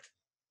reject.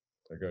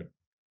 Very good.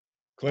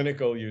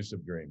 Clinical use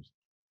of dreams.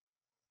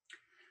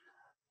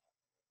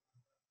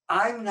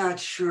 I'm not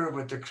sure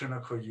what the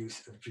clinical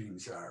use of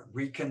dreams are.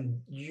 We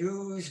can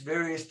use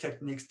various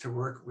techniques to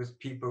work with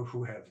people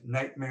who have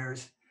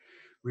nightmares.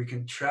 We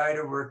can try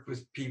to work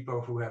with people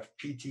who have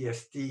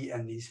PTSD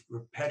and these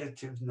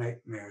repetitive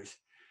nightmares.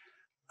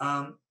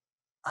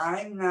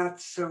 I'm not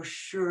so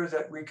sure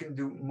that we can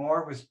do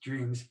more with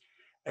dreams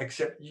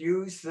except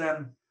use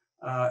them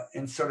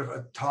in sort of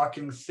a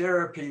talking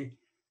therapy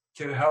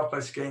to help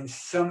us gain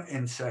some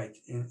insight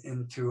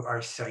into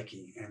our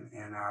psyche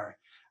and our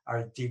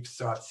deep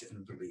thoughts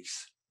and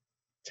beliefs.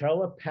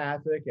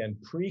 Telepathic and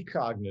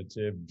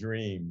precognitive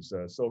dreams,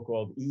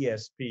 so-called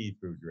ESP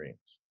through dreams.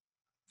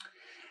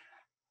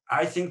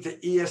 I think the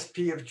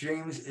ESP of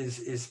dreams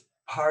is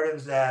part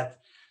of that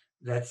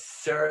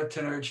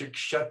serotonergic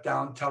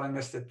shutdown telling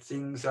us that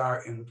things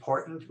are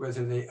important,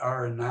 whether they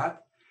are or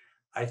not.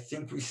 I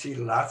think we see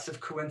lots of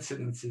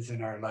coincidences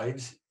in our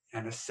lives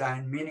and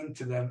assign meaning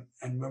to them.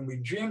 And when we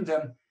dream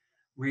them,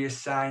 we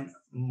assign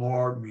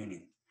more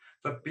meaning.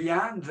 But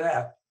beyond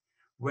that,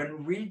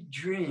 when we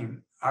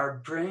dream,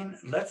 our brain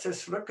lets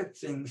us look at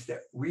things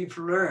that we've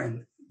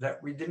learned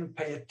that we didn't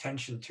pay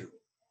attention to.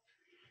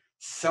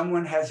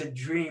 Someone has a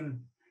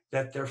dream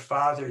that their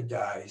father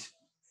dies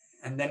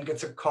and then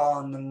gets a call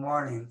in the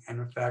morning, and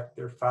in fact,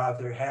 their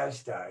father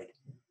has died.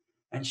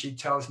 And she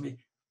tells me,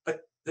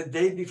 but the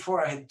day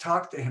before I had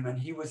talked to him and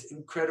he was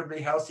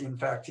incredibly healthy. In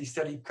fact, he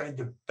said he played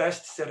the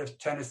best set of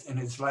tennis in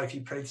his life. He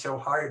played so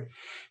hard,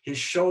 his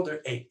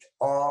shoulder ached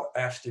all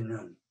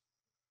afternoon.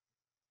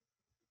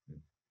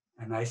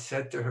 And I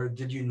said to her,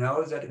 did you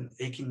know that an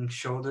aching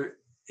shoulder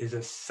is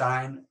a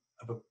sign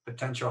of a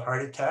potential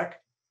heart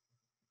attack?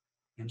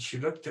 And she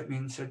looked at me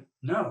and said,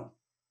 no.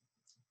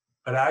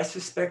 But I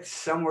suspect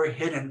somewhere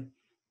hidden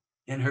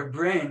in her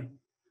brain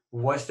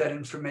was that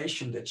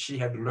information that she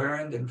had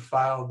learned and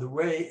filed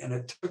away. And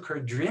it took her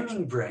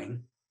dreaming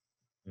brain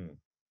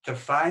to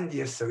find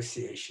the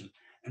association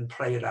and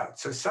play it out.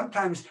 So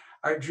sometimes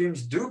our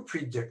dreams do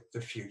predict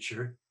the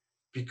future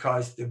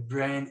because the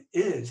brain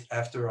is,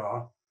 after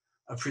all,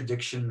 a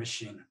prediction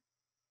machine.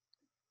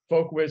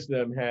 Folk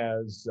wisdom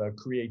has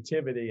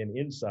creativity and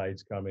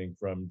insights coming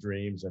from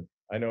dreams. And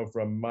I know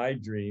from my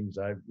dreams,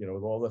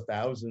 with all the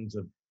thousands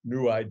of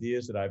new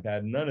ideas that I've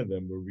had, none of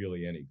them were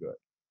really any good.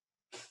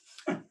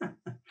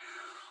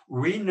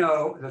 We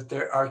know that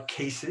there are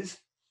cases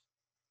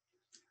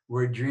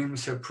where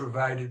dreams have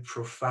provided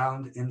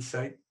profound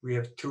insight. We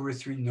have 2 or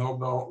 3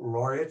 Nobel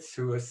laureates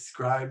who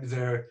ascribe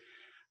their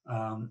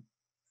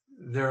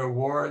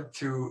award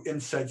to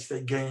insights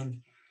they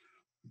gained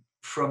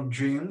from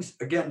dreams.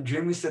 Again,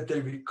 dreams that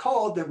they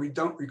recalled, and we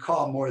don't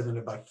recall more than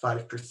about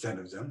 5%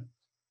 of them.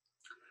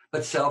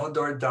 But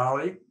Salvador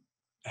Dali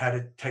had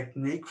a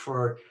technique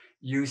for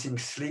using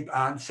sleep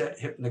onset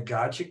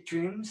hypnagogic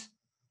dreams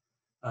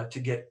to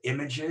get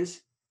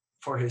images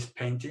for his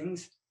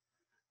paintings.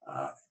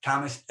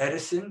 Thomas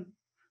Edison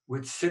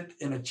would sit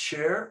in a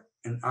chair,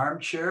 an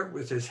armchair,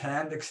 with his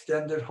hand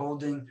extended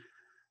holding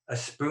a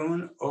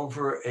spoon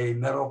over a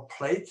metal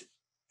plate,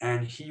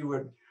 and he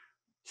would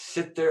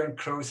sit there and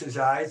close his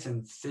eyes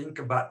and think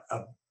about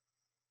a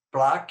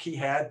block he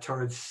had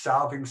towards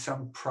solving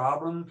some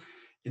problem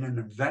in an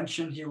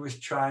invention he was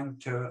trying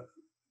to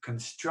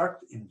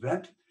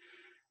invent.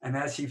 And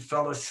as he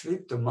fell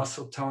asleep, the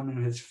muscle tone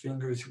in his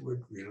fingers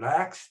would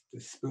relax, the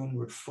spoon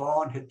would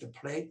fall and hit the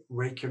plate,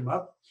 wake him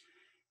up.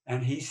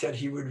 And he said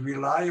he would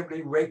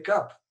reliably wake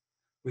up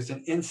with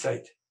an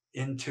insight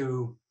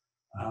into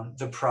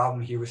the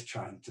problem he was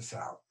trying to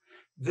solve.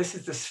 This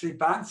is the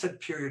sleep onset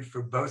period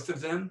for both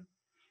of them.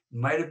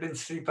 Might have been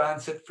sleep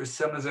onset for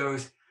some of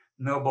those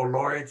Nobel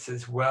laureates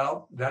as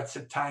well. That's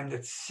a time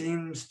that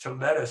seems to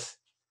let us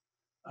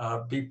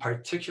be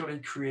particularly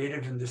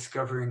creative in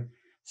discovering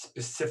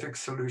specific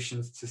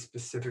solutions to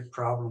specific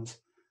problems.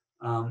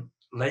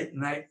 Late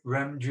night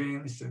REM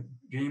dreams, the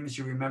dreams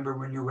you remember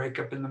when you wake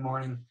up in the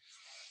morning,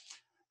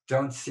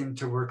 don't seem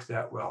to work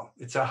that well.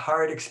 It's a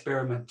hard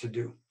experiment to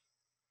do.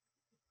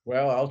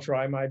 Well, I'll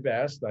try my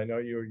best. I know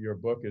your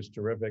book is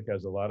terrific,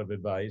 has a lot of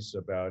advice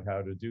about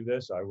how to do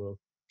this. I will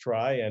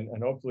try, and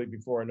hopefully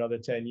before another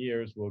 10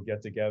 years, we'll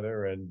get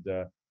together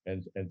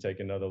and take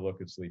another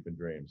look at sleep and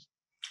dreams.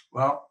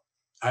 Well,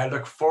 I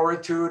look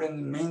forward to it. In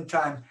the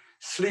meantime,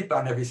 sleep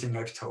on everything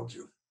I've told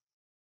you.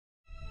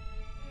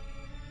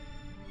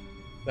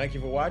 Thank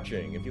you for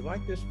watching. If you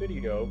like this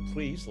video,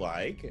 please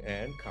like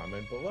and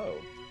comment below.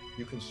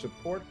 You can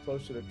support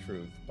Closer to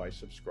Truth by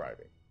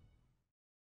subscribing.